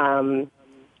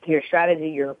strategy,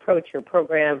 your approach, your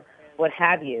program, what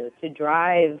have you, to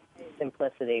drive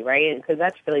simplicity, right? Because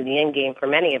that's really the end game for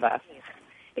many of us,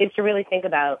 is to really think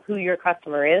about who your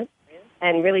customer is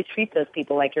and really treat those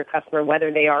people like your customer,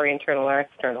 whether they are internal or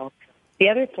external. The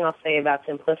other thing I'll say about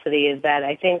simplicity is that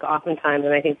I think oftentimes,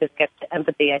 and I think this gets to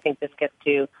empathy, I think this gets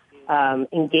to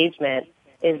engagement,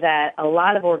 is that a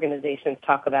lot of organizations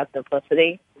talk about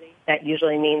simplicity. That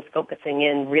usually means focusing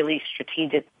in really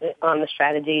strategic on the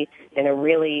strategy in a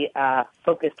really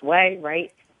focused way,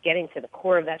 right? Getting to the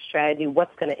core of that strategy,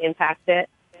 what's going to impact it,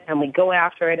 and we go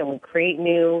after it and we create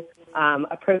new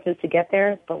approaches to get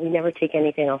there, but we never take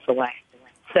anything else away.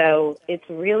 So it's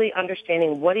really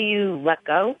understanding what do you let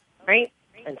go, right?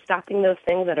 And stopping those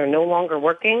things that are no longer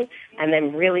working, and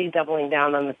then really doubling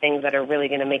down on the things that are really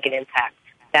going to make an impact.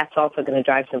 That's also going to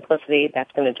drive simplicity.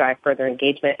 That's going to drive further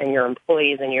engagement, and your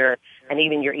employees and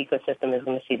even your ecosystem is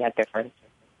going to see that difference.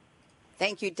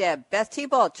 Thank you, Deb. Beth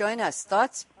Thibault, join us.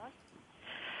 Thoughts?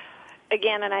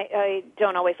 Again, and I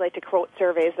don't always like to quote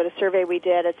surveys, but a survey we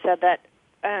did, it said that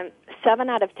 7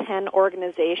 out of 10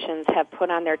 organizations have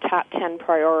put on their top 10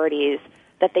 priorities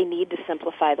that they need to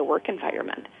simplify the work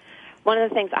environment. One of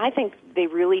the things I think they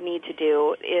really need to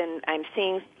do, and I'm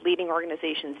seeing leading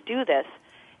organizations do this,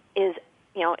 is,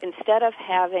 instead of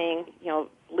having,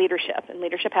 leadership, and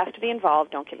leadership has to be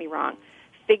involved, don't get me wrong,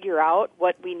 figure out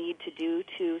what we need to do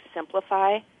to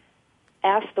simplify.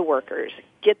 Ask the workers,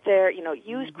 get there,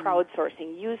 use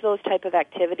crowdsourcing, use those type of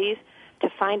activities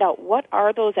to find out what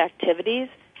are those activities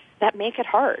that make it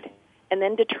hard, and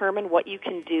then determine what you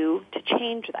can do to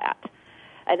change that.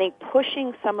 I think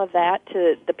pushing some of that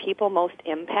to the people most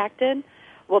impacted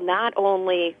will not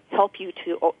only help you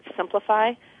to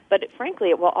simplify, but frankly,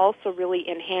 it will also really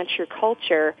enhance your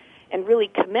culture and really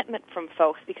commitment from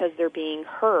folks because they're being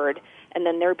heard, and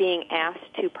then they're being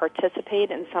asked to participate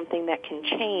in something that can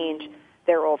change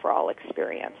their overall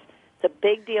experience. It's a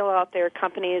big deal out there.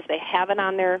 Companies, they have it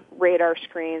on their radar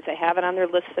screens. They have it on their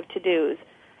lists of to-dos.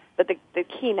 But the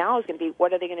key now is going to be,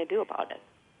 what are they going to do about it?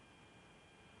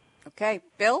 Okay.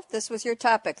 Bill, this was your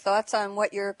topic. Thoughts on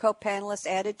what your co-panelists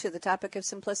added to the topic of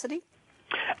simplicity?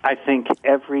 I think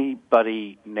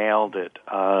everybody nailed it.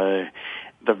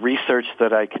 The research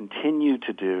that I continue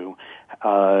to do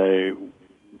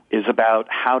is about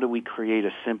how do we create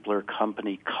a simpler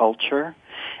company culture.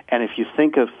 And if you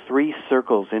think of 3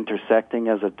 circles intersecting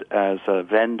as a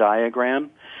Venn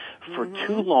diagram, for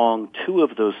too long, 2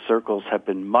 of those circles have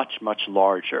been much, much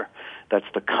larger. That's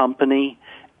the company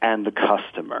and the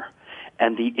customer.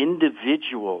 And the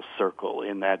individual circle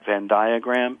in that Venn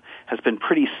diagram has been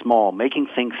pretty small, making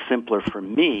things simpler for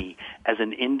me as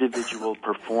an individual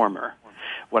performer.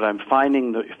 What I'm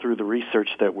finding through the research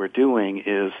that we're doing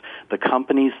is the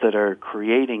companies that are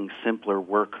creating simpler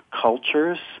work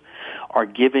cultures are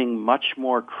giving much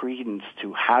more credence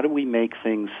to how do we make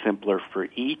things simpler for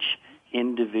each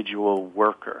individual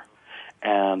worker.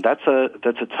 And that's a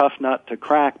tough nut to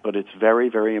crack, but it's very,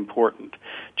 very important.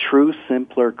 True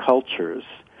simpler cultures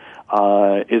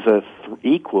is a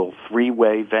equal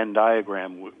 3-way Venn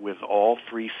diagram with all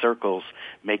 3 circles,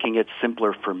 making it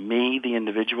simpler for me, the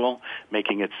individual,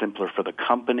 making it simpler for the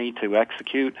company to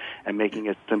execute, and making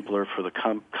it simpler for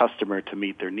the customer to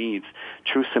meet their needs.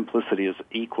 True simplicity is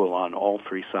equal on all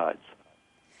 3 sides.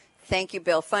 Thank you,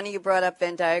 Bill. Funny you brought up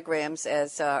Venn diagrams.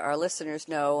 As our listeners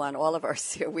know, on all of our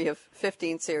we have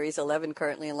 15 series, 11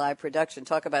 currently in live production.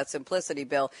 Talk about simplicity,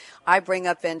 Bill. I bring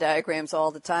up Venn diagrams all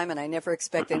the time, and I never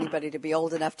expect anybody to be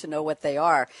old enough to know what they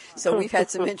are. So we've had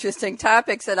some interesting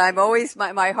topics, and I'm always,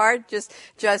 my heart just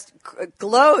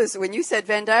glows when you said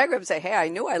Venn diagrams. Say, hey, I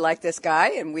knew I liked this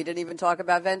guy, and we didn't even talk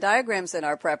about Venn diagrams in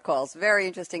our prep calls. Very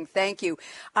interesting. Thank you.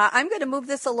 I'm going to move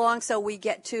this along so we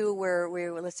get to where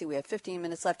let's see, we have 15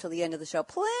 minutes left till the the end of the show.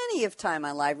 Plenty of time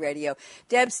on live radio.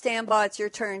 Deb Stambaugh, it's your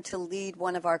turn to lead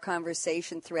one of our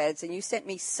conversation threads. And you sent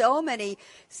me so many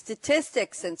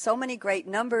statistics and so many great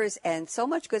numbers and so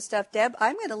much good stuff. Deb,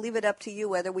 I'm going to leave it up to you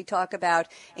whether we talk about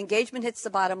engagement hits the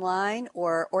bottom line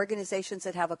or organizations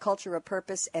that have a culture of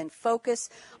purpose and focus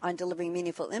on delivering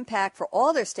meaningful impact for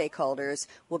all their stakeholders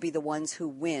will be the ones who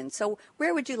win. So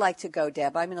where would you like to go,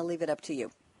 Deb? I'm going to leave it up to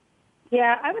you.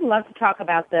 Yeah, I would love to talk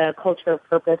about the culture of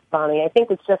purpose, Bonnie. I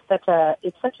think it's just such a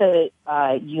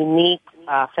unique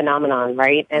phenomenon,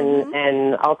 right?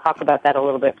 And I'll talk about that a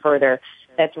little bit further.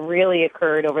 That's really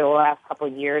occurred over the last couple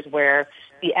of years, where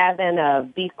the advent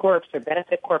of B Corps or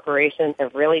benefit corporations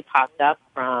have really popped up,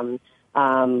 from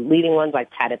leading ones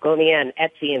like Patagonia and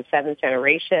Etsy and Seventh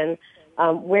Generation,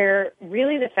 where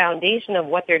really the foundation of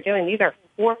what they're doing, these are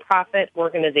for-profit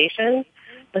organizations,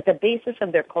 but the basis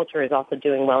of their culture is also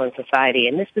doing well in society.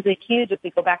 And this is a huge, if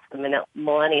we go back to the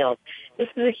millennials, this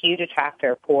is a huge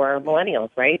attractor for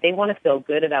millennials, right? They want to feel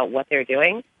good about what they're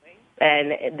doing.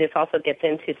 And this also gets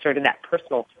into sort of that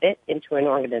personal fit into an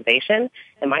organization.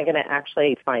 Am I going to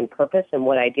actually find purpose in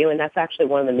what I do? And that's actually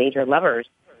one of the major levers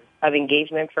of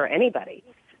engagement for anybody.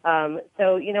 So,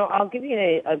 I'll give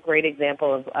you a great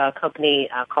example of a company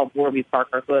called Warby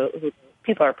Parker, who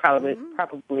people are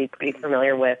probably pretty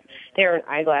familiar with. They're an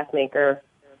eyeglass maker.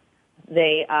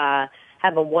 They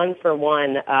have a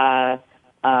one-for-one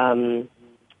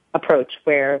approach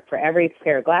where for every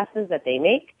pair of glasses that they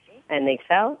make and they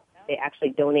sell, they actually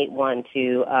donate one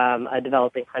to a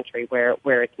developing country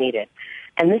where it's needed.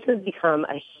 And this has become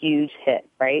a huge hit,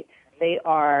 right? They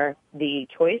are the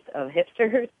choice of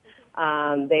hipsters.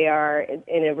 They are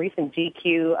in a recent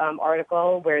GQ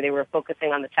article where they were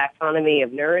focusing on the taxonomy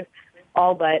of nerds.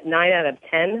 All but 9 out of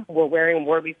 10 were wearing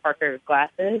Warby Parker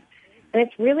glasses. And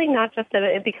it's really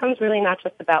it becomes really not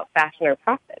just about fashion or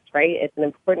profits, right? It's an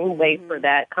important way for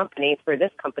that company, for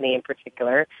this company in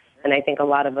particular, and I think a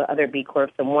lot of other B Corps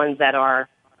and ones that are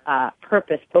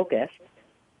purpose-focused,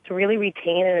 to really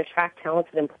retain and attract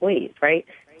talented employees, right?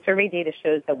 Survey data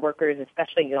shows that workers,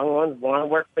 especially young ones, want to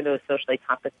work for those socially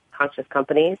conscious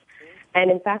companies.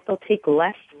 And in fact, they'll take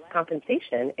less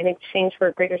compensation in exchange for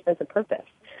a greater sense of purpose.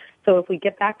 So if we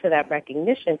get back to that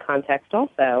recognition context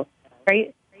also,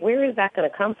 right, where is that going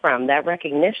to come from? That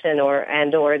recognition or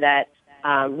that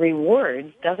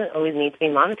rewards doesn't always need to be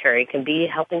monetary. It can be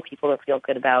helping people to feel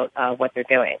good about what they're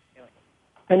doing.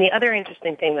 And the other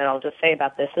interesting thing that I'll just say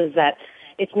about this is that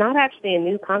it's not actually a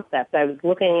new concept. I was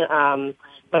looking,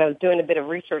 when I was doing a bit of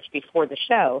research before the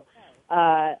show,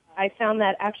 I found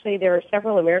that actually there are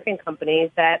several American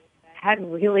companies that had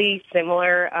really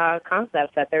similar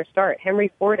concepts at their start.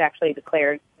 Henry Ford actually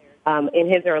declared in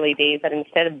his early days that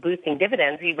instead of boosting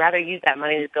dividends, he'd rather use that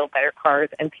money to build better cars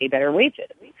and pay better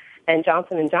wages. And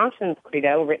Johnson & Johnson's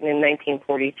credo, written in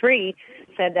 1943,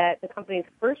 said that the company's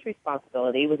first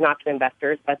responsibility was not to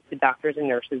investors, but to doctors and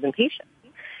nurses and patients.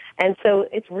 And so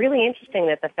it's really interesting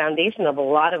that the foundation of a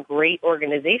lot of great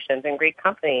organizations and great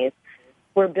companies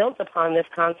were built upon this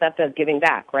concept of giving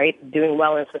back, right? Doing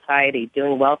well in society,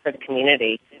 doing well for the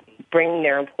community, bringing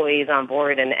their employees on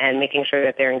board and making sure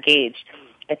that they're engaged.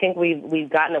 I think we've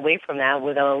gotten away from that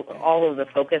with all of the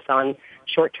focus on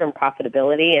short-term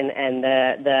profitability and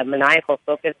the maniacal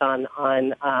focus on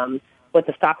what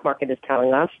the stock market is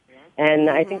telling us. And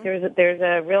I think there's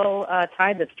a real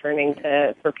tide that's turning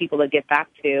for people to get back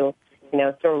to,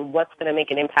 sort of what's going to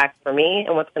make an impact for me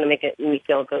and what's going to make me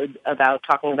feel good about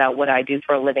talking about what I do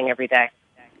for a living every day.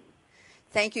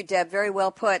 Thank you, Deb. Very well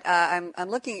put. I'm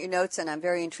looking at your notes, and I'm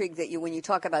very intrigued that when you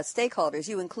talk about stakeholders,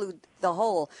 you include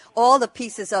all the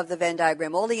pieces of the Venn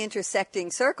diagram. All the intersecting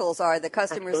circles are the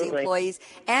customers, Absolutely. the employees,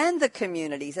 and the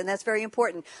communities, and that's very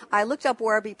important. I looked up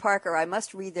Warby Parker. I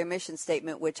must read their mission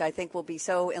statement, which I think will be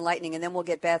so enlightening, and then we'll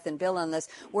get Beth and Bill on this.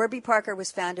 Warby Parker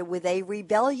was founded with a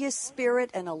rebellious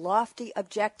spirit and a lofty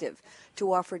objective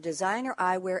to offer designer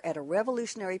eyewear at a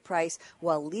revolutionary price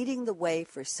while leading the way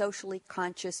for socially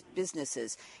conscious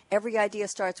businesses. Every idea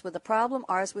starts with a problem.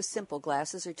 Ours was simple.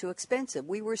 Glasses are too expensive.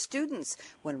 We were students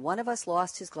when one of us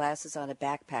lost his glasses on a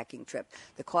backpacking trip.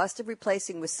 The cost of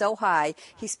replacing was so high,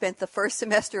 he spent the first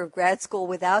semester of grad school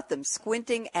without them,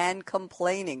 squinting and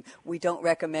complaining. We don't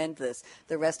recommend this.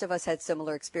 The rest of us had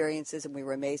similar experiences, and we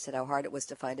were amazed at how hard it was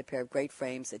to find a pair of great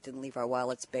frames that didn't leave our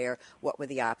wallets bare. What were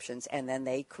the options? And then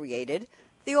they created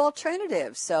the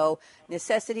alternative. So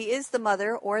necessity is the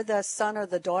mother or the son or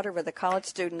the daughter or the college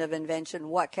student of invention.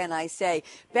 What can I say?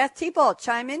 Beth Thibault,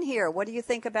 chime in here. What do you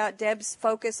think about Deb's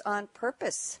focus on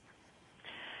purpose?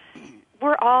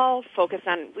 we're all focused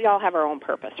on, we all have our own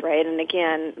purpose, right? And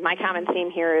again, my common theme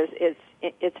here is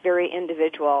it's very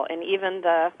individual, and even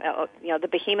the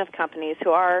behemoth companies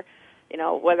who are,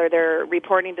 whether they're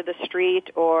reporting to the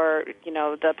street or,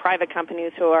 the private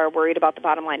companies who are worried about the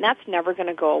bottom line, that's never going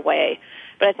to go away.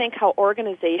 But I think how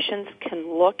organizations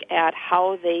can look at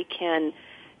how they can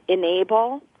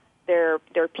enable their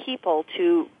people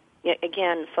to,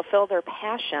 again, fulfill their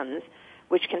passions,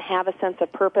 which can have a sense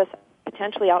of purpose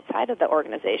potentially outside of the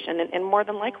organization and more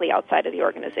than likely outside of the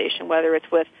organization, whether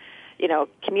it's with,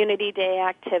 community day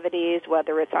activities,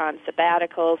 whether it's on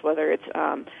sabbaticals, whether it's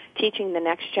teaching the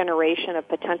next generation of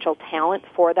potential talent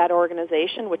for that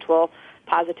organization, which will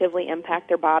positively impact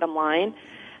their bottom line.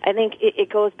 I think it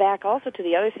goes back also to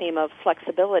the other theme of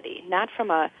flexibility, not from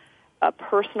a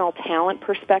personal talent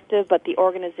perspective, but the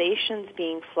organizations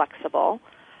being flexible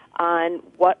on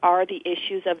what are the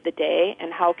issues of the day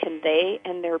and how can they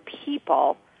and their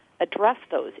people address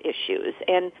those issues.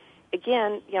 And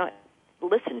again,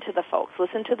 listen to the folks,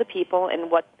 listen to the people and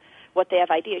what they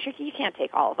have ideas. You can't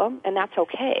take all of them, and that's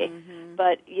okay. Mm-hmm.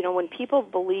 But, when people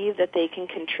believe that they can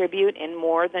contribute in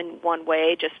more than one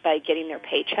way just by getting their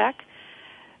paycheck,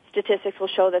 statistics will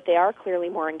show that they are clearly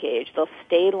more engaged. They'll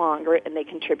stay longer, and they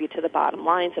contribute to the bottom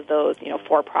lines of those,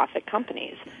 for-profit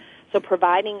companies. So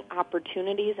providing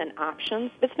opportunities and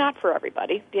options, it's not for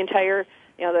everybody. The entire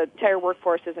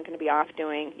workforce isn't going to be off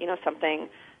doing, something,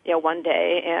 one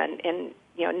day and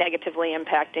negatively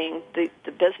impacting the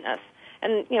business.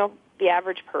 And, the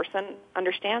average person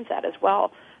understands that as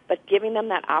well. But giving them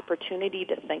that opportunity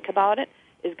to think about it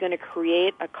is going to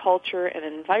create a culture and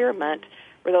an environment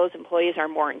where those employees are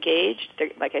more engaged.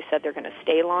 Like I said, they're going to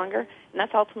stay longer. And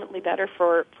that's ultimately better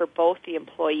for both the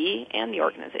employee and the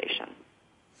organization.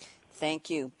 Thank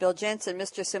you. Bill Jensen,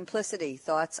 Mr. Simplicity,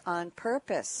 thoughts on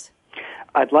purpose?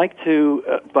 I'd like to,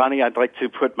 Bonnie,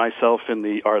 put myself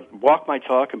walk my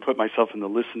talk and put myself in the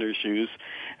listener's shoes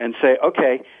and say,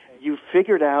 okay, you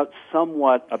figured out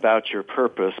somewhat about your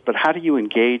purpose, but how do you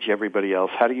engage everybody else?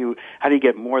 How do you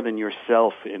get more than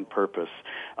yourself in purpose?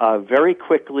 Very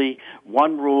quickly,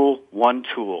 one rule, one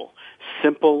tool.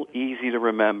 Simple, easy to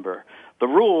remember. The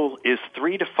rule is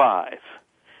 3 to 5.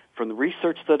 From the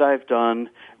research that I've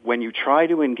done, when you try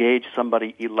to engage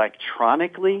somebody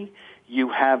electronically, you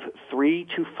have 3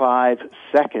 to 5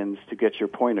 seconds to get your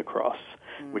point across,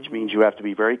 which means you have to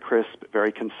be very crisp,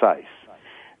 very concise.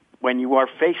 When you are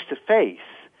face-to-face,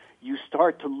 you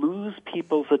start to lose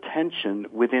people's attention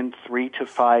within 3 to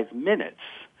 5 minutes.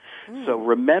 So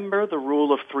remember the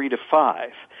rule of 3 to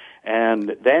 5.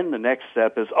 And then the next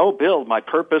step is, Bill, my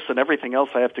purpose and everything else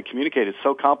I have to communicate is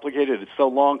so complicated, it's so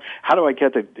long. How do I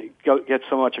get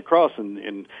so much across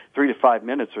in 3 to 5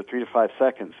 minutes or 3 to 5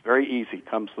 seconds? Very easy.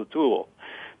 Comes the tool.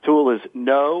 Tool is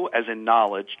know, as in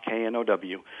knowledge,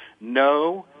 K-N-O-W.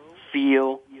 Know,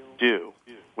 feel, do.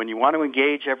 When you want to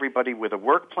engage everybody with a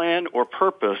work plan or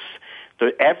purpose,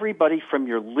 everybody from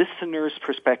your listener's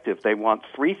perspective, they want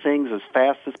 3 things as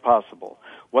fast as possible.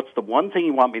 What's the one thing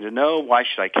you want me to know? Why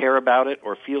should I care about it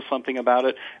or feel something about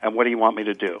it? And what do you want me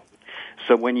to do?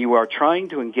 So when you are trying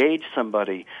to engage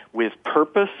somebody with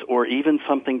purpose or even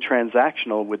something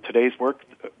transactional with today's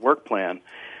work plan,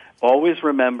 always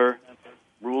remember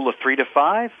rule of 3 to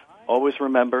 5. Always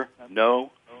remember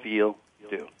know, feel,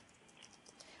 do.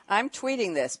 I'm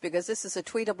tweeting this because this is a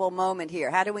tweetable moment here.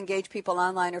 How to engage people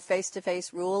online or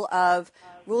face-to-face. Rule of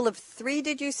 3,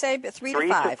 did you say? 3 to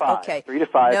 5. Okay. 3 to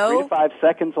 5. No. 3 to 5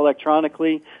 seconds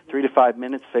electronically, 3 to 5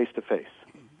 minutes face-to-face.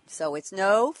 So it's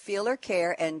know, feel, or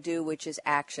care, and do, which is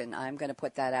action. I'm going to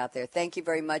put that out there. Thank you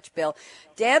very much, Bill.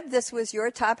 Deb, this was your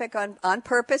topic on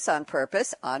purpose.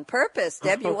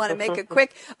 Deb, you want to make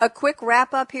a quick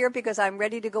wrap up here because I'm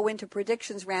ready to go into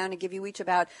predictions round and give you each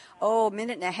about, a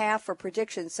minute and a half for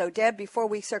predictions. So, Deb, before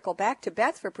we circle back to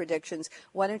Beth for predictions,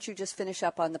 why don't you just finish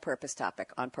up on the purpose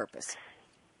topic, on purpose?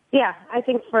 Yeah, I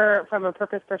think from a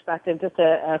purpose perspective, just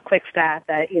a quick stat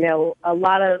that, a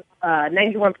lot of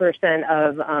 91%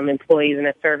 of employees in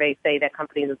a survey say that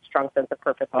companies with a strong sense of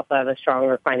purpose also have a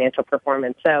stronger financial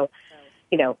performance. So,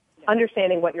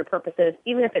 understanding what your purpose is,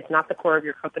 even if it's not the core of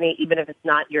your company, even if it's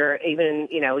not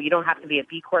you don't have to be a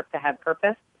B Corp to have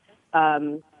purpose,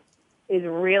 can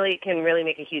really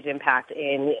make a huge impact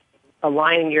in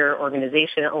aligning your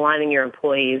organization, aligning your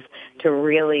employees to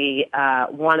really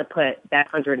want to put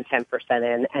that 110%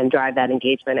 in and drive that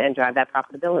engagement and drive that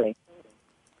profitability.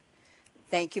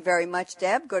 Thank you very much,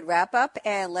 Deb. Good wrap up.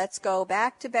 And let's go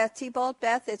back to Beth Thibault.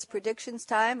 Beth, it's predictions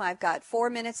time. I've got 4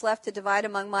 minutes left to divide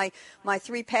among my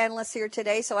three panelists here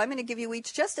today. So I'm going to give you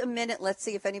each just a minute. Let's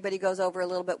see if anybody goes over a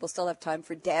little bit. We'll still have time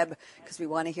for Deb because we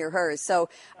want to hear hers. So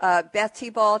Beth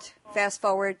Thibault, fast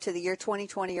forward to the year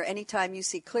 2020 or any time you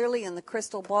see clearly in the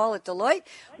crystal ball at Deloitte.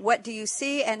 What do you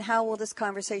see and how will this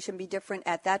conversation be different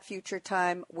at that future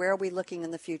time? Where are we looking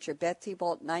in the future? Beth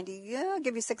Thibault, I'll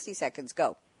give you 60 seconds.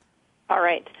 Go. All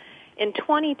right. In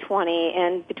 2020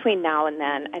 and between now and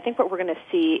then, I think what we're going to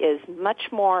see is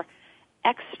much more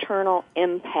external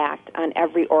impact on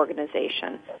every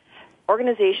organization.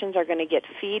 Organizations are going to get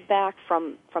feedback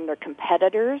from their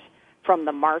competitors, from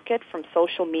the market, from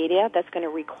social media. That's going to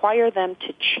require them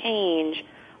to change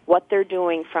what they're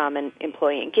doing from an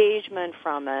employee engagement,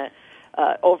 from a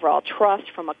overall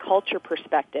trust, from a culture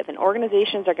perspective. And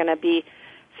organizations are going to be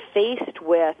faced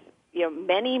with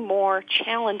many more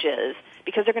challenges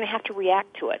because they're going to have to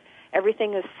react to it.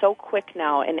 Everything is so quick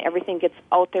now and everything gets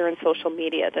out there in social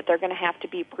media that they're going to have to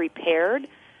be prepared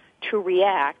to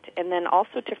react and then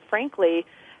also to, frankly,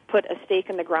 put a stake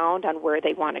in the ground on where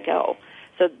they want to go.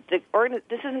 So this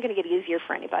isn't going to get easier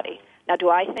for anybody. Now, do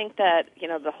I think that,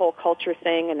 the whole culture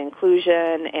thing and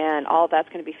inclusion and all that's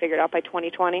going to be figured out by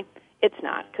 2020? It's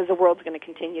not, because the world's going to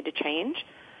continue to change.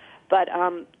 But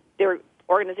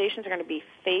organizations are going to be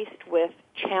faced with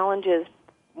challenges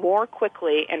more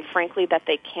quickly and, frankly, that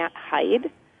they can't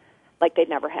hide like they've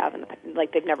never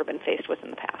been faced with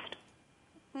in the past.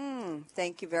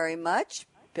 Thank you very much.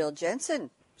 Bill Jensen,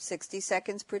 60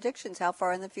 seconds predictions. How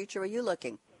far in the future are you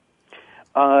looking?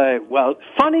 Well,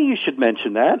 funny you should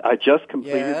mention that. I just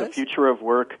completed the Future of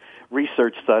Work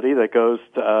research study that goes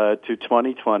to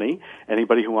 2020.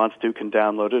 Anybody who wants to can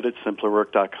download it at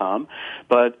simplerwork.com.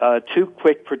 But two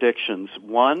quick predictions.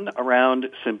 One around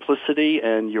simplicity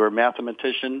and your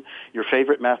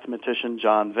favorite mathematician,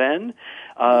 John Venn.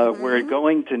 We're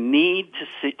going to need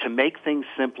to make things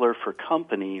simpler for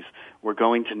companies. We're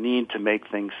going to need to make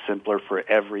things simpler for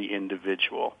every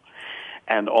individual.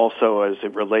 And also as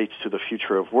it relates to the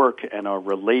future of work and our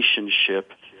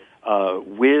relationship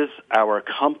with our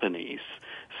companies,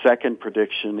 second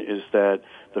prediction is that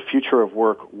the future of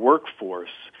work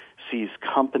workforce sees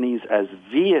companies as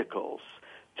vehicles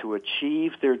to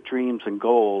achieve their dreams and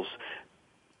goals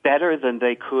better than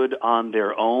they could on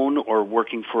their own or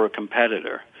working for a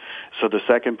competitor. So the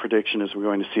second prediction is we're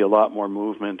going to see a lot more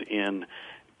movement in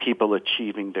people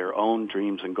achieving their own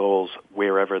dreams and goals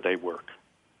wherever they work.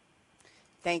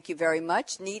 Thank you very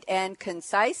much. Neat and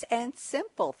concise and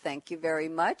simple. Thank you very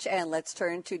much. And let's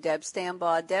turn to Deb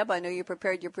Stambaugh. Deb, I know you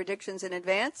prepared your predictions in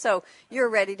advance, so you're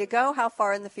ready to go. How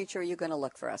far in the future are you going to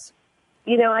look for us?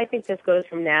 I think this goes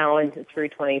from now into through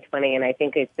 2020, and I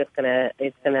think it's going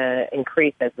to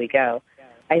increase as we go.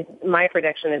 My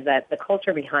prediction is that the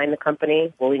culture behind the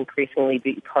company will increasingly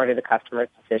be part of the customer's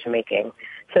decision making.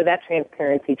 So that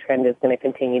transparency trend is going to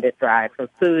continue to thrive from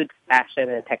food, fashion,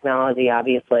 and technology,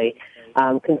 obviously.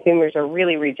 Consumers are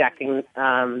really rejecting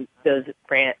those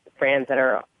brands that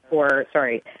are,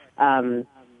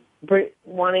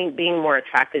 being more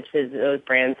attracted to those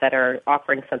brands that are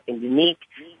offering something unique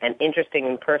and interesting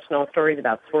and personal stories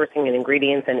about sourcing and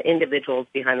ingredients and individuals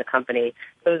behind the company.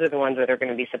 Those are the ones that are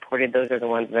going to be supported. Those are the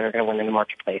ones that are going to win in the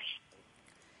marketplace.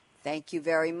 Thank you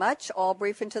very much. All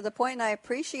brief and to the point, and I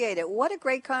appreciate it. What a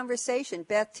great conversation.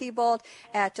 Beth Thibault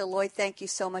at Deloitte, thank you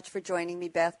so much for joining me,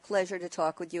 Beth. Pleasure to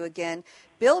talk with you again.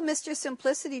 Bill, Mr.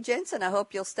 Simplicity Jensen, I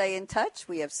hope you'll stay in touch.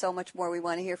 We have so much more we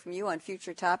want to hear from you on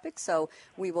future topics, so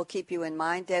we will keep you in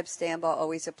mind. Deb Stambaugh,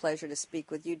 always a pleasure to speak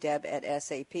with you, Deb at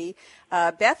SAP.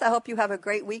 Beth, I hope you have a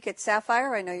great week at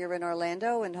Sapphire. I know you're in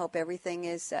Orlando and hope everything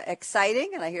is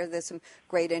exciting, and I hear there's some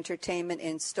great entertainment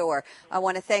in store. I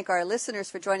want to thank our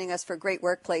listeners for joining us for Great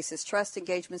Workplaces, Trust,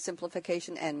 Engagement,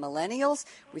 Simplification, and Millennials.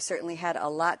 We certainly had a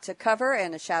lot to cover,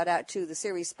 and a shout-out to the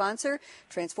series sponsor,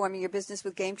 Transforming Your Business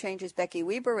with Game Changers, Becky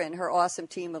Weber, and her awesome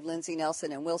team of Lindsay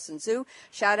Nelson and Wilson Zhu.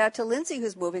 Shout out to Lindsay,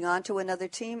 who's moving on to another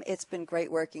team. It's been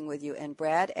great working with you, and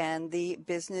Brad and the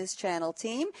Business Channel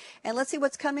team. And let's see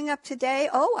what's coming up today.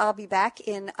 I'll be back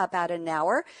in about an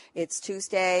hour. It's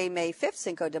Tuesday, May 5th,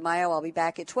 Cinco de Mayo. I'll be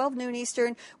back at 12 noon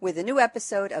Eastern with a new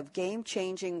episode of Game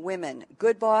Changing Women.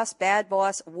 Good boss, bad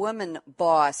boss, woman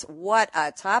boss. What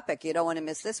a topic. You don't want to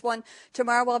miss this one.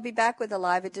 Tomorrow I'll be back with a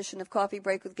live edition of Coffee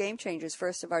Break with Game Changers,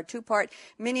 first of our two-part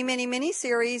mini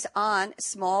series on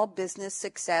small business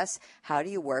success. How do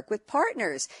you work with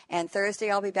partners? And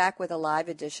Thursday, I'll be back with a live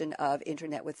edition of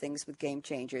Internet with Things with Game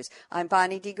Changers. I'm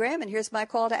Bonnie D. Graham, and here's my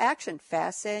call to action.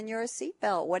 Fasten your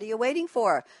seatbelt. What are you waiting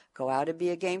for? Go out and be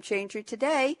a game changer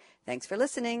today. Thanks for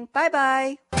listening.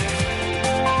 Bye-bye.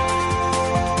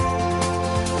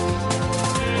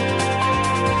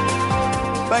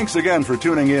 Thanks again for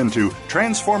tuning in to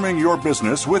Transforming Your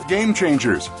Business with Game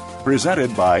Changers,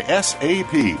 presented by SAP.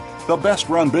 The best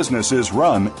run businesses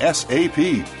run SAP.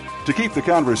 To keep the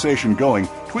conversation going,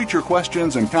 tweet your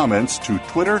questions and comments to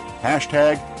Twitter,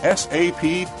 #SAPRADIO.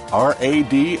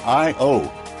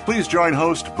 Please join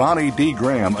host Bonnie D.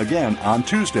 Graham again on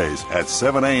Tuesdays at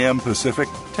 7 a.m. Pacific,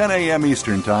 10 a.m.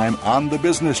 Eastern Time on the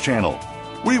Business Channel.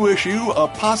 We wish you a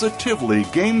positively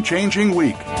game-changing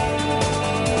week.